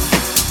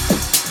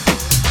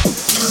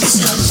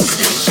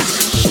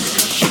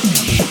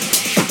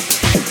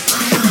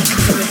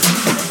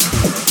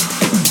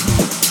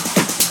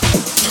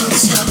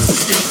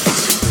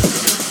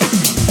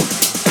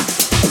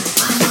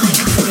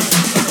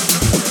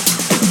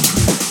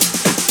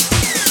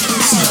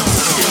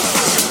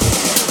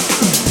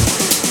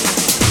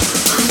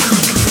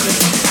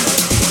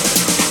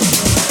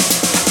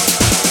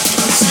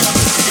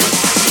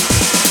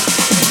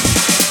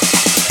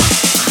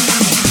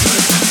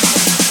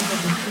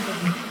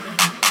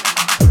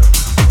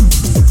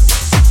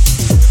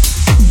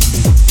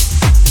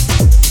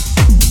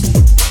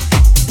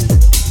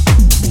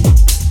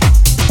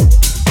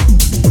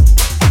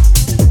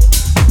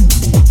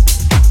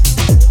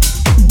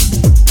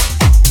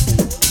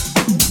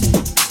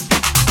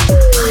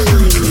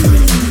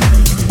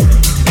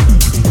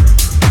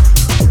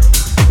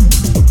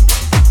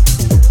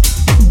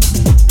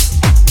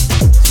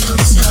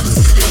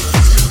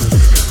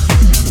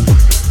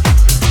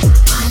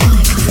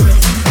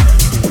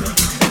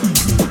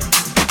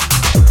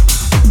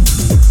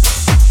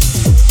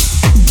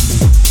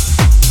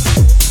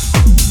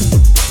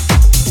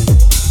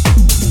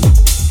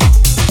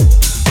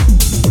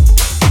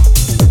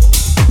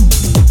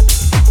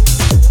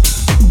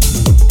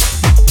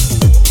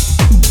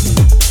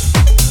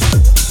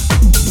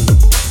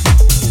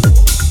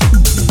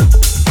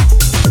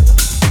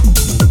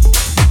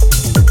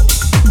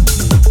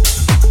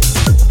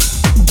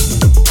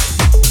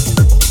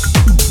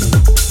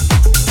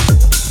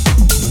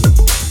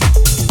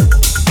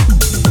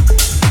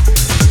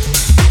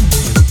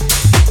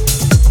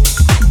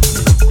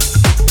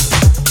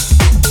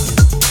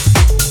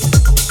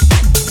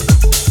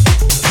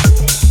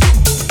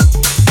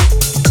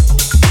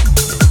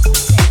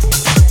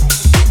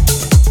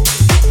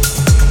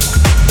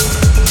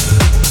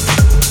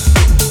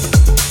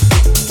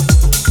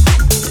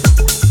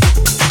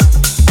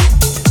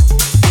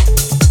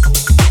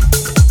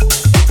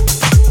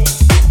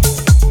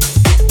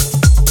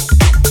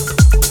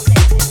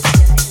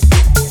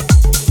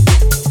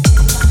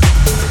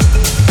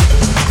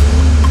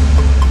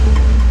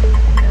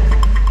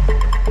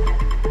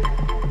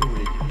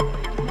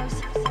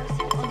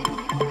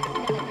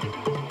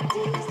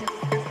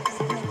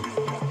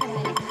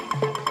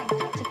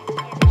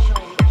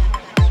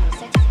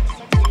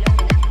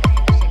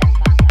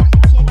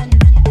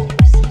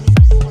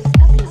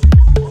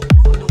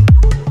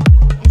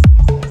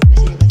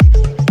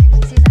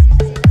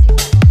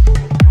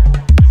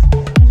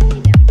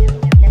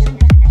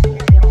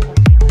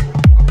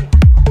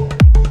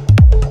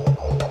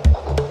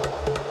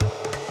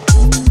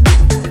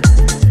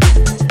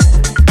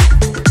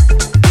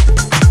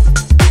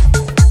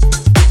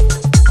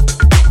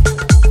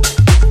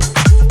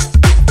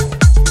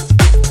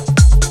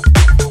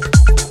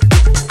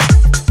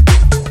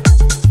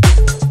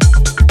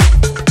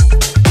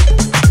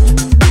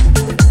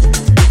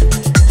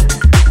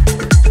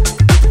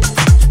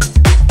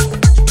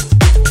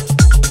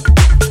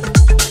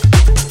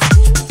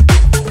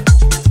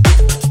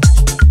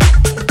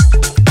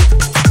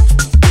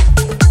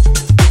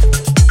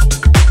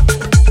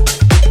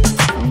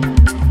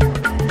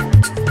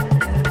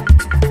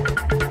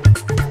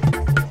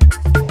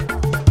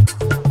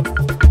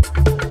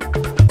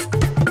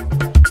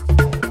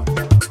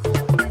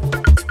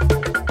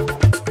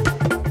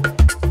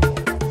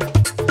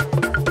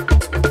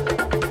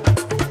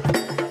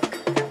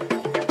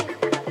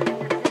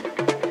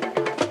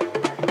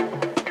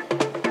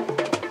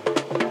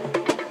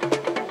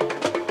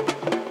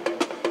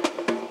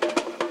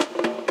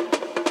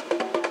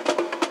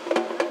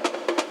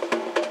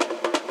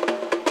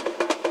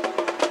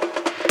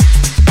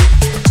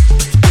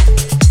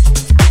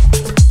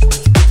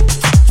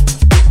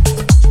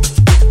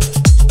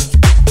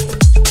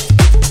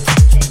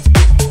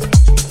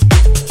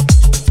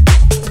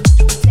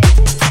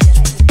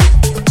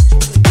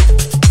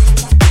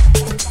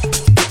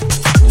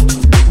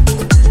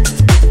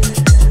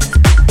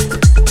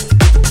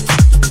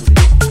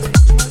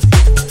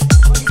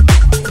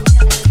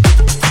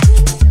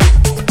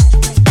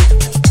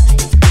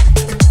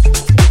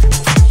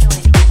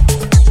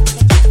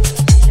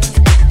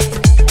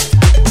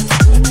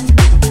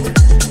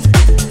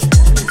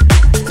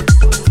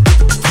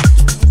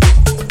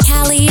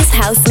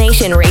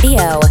 Nation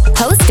Radio,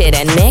 hosted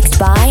and mixed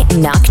by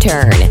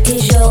Nocturne.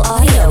 Digital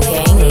Audio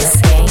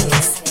Gangs.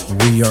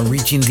 We are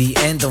reaching the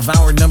end of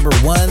our number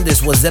one.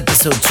 This was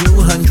episode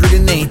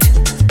 208.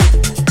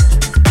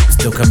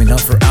 Still coming up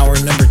for hour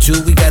number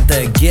 2, we got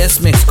the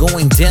guest mix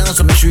going down,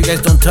 so make sure you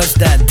guys don't touch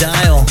that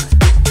dial.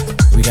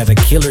 We got a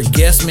killer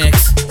guest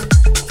mix.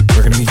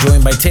 We're going to be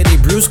joined by Teddy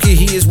Bruschi.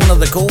 He is one of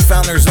the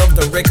co-founders of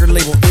the record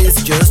label It's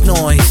Just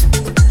Noise.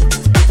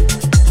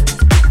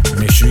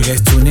 Make sure you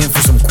guys tune in for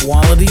some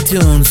quality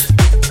tunes.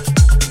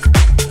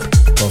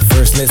 But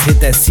first, let's hit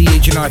that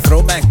CHNR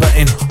throwback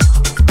button.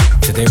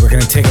 Today we're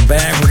going to take it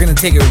back. We're going to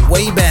take it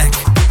way back.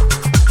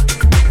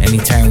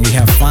 Anytime we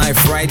have 5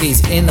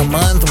 Fridays in a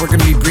month, we're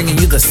going to be bringing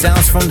you the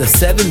sounds from the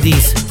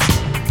 70s.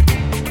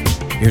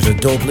 Here's a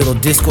dope little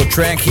disco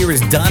track. Here is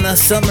Donna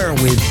Summer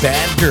with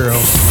Bad Girl.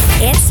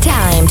 It's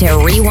time to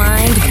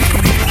rewind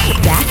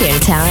back in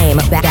time,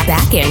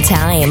 back in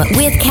time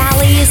with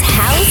Cali's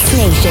House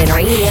Nation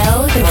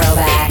Radio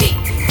Throwback.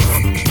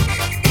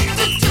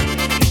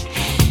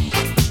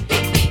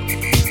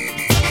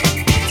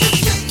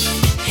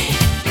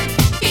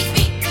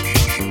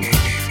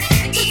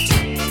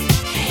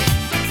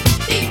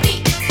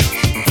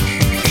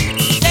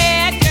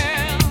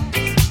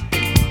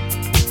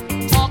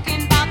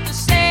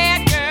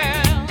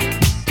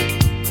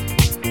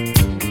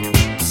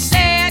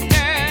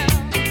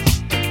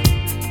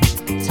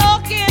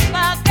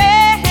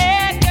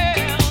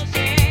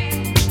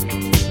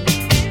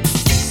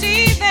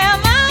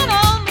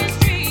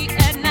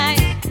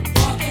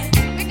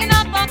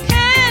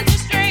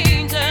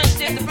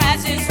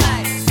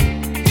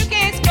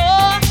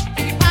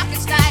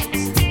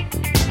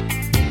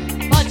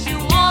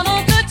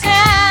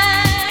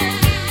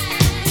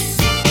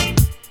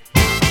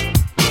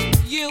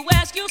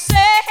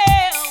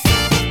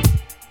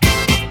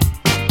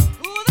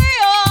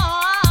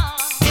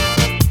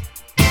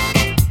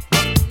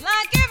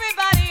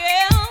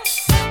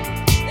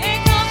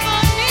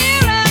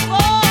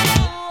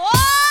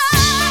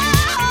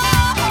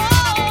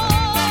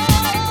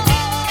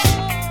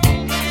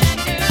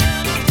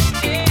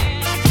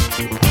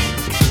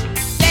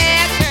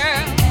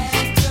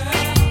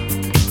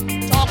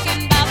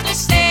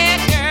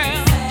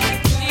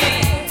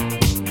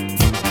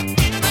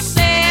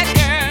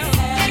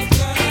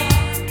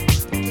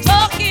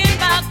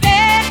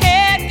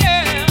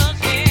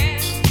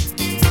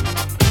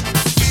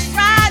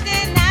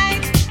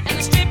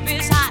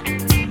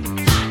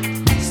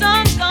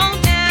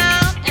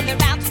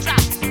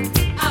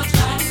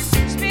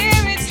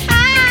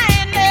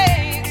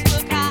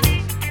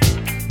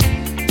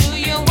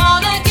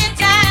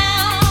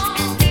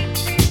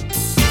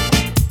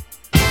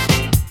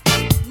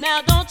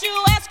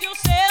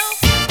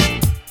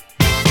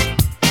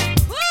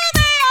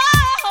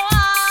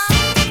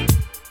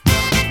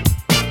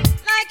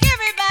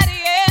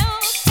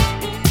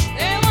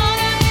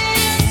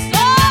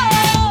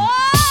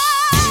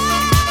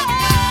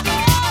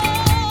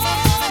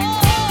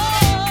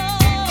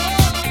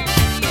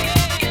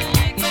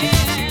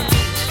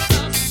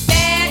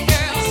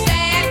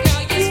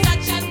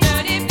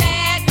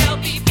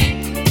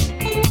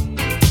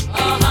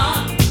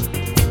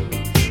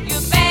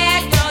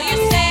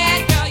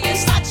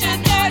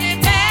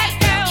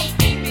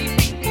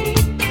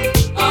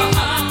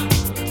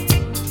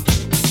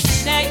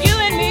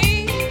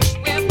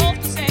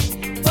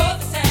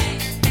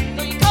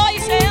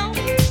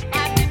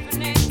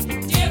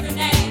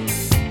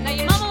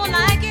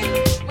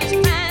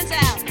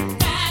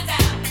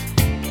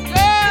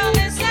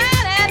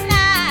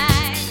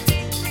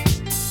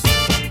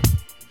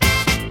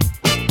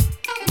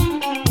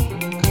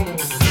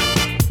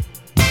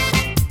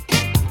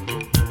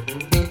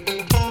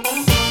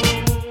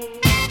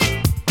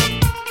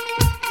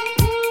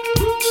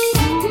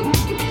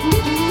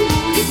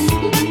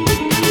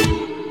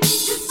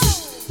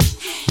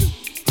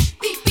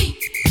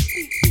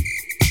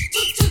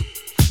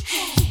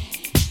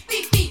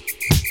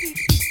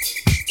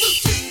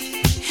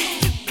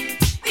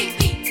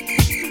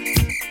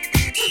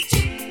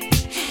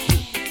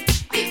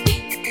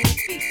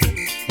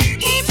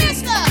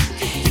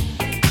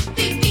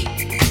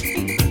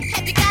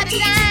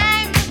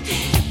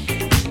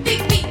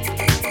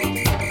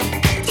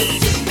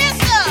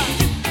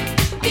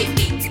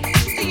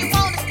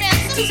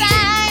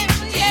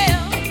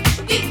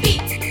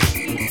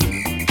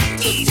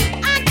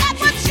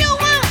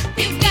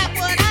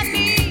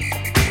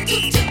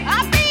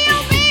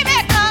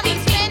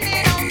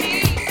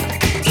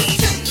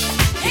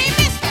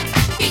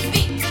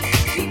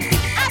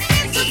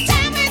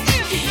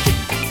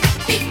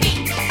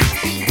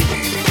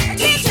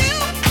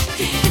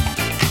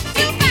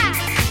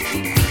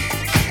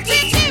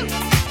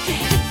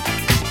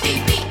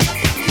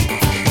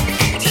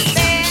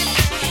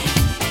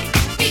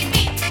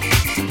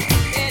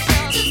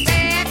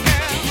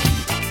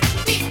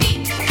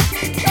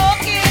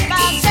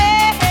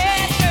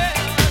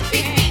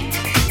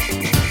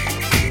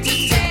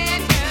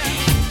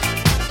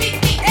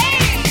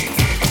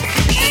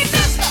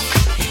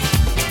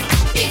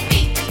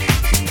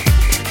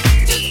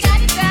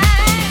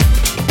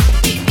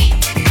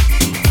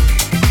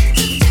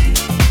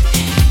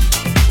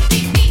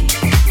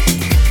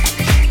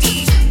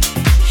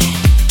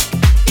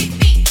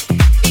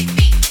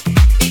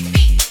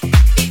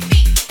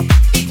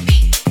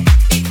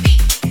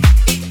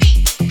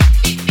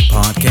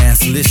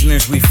 podcast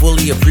listeners, we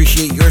fully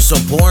appreciate your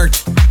support.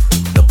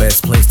 The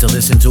best place to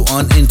listen to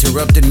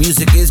uninterrupted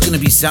music is going to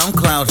be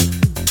SoundCloud.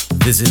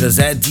 Visit us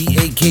at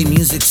DAK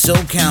Music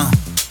SoCal.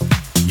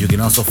 You can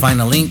also find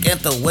a link at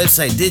the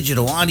website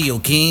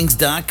digitalaudiokings.com.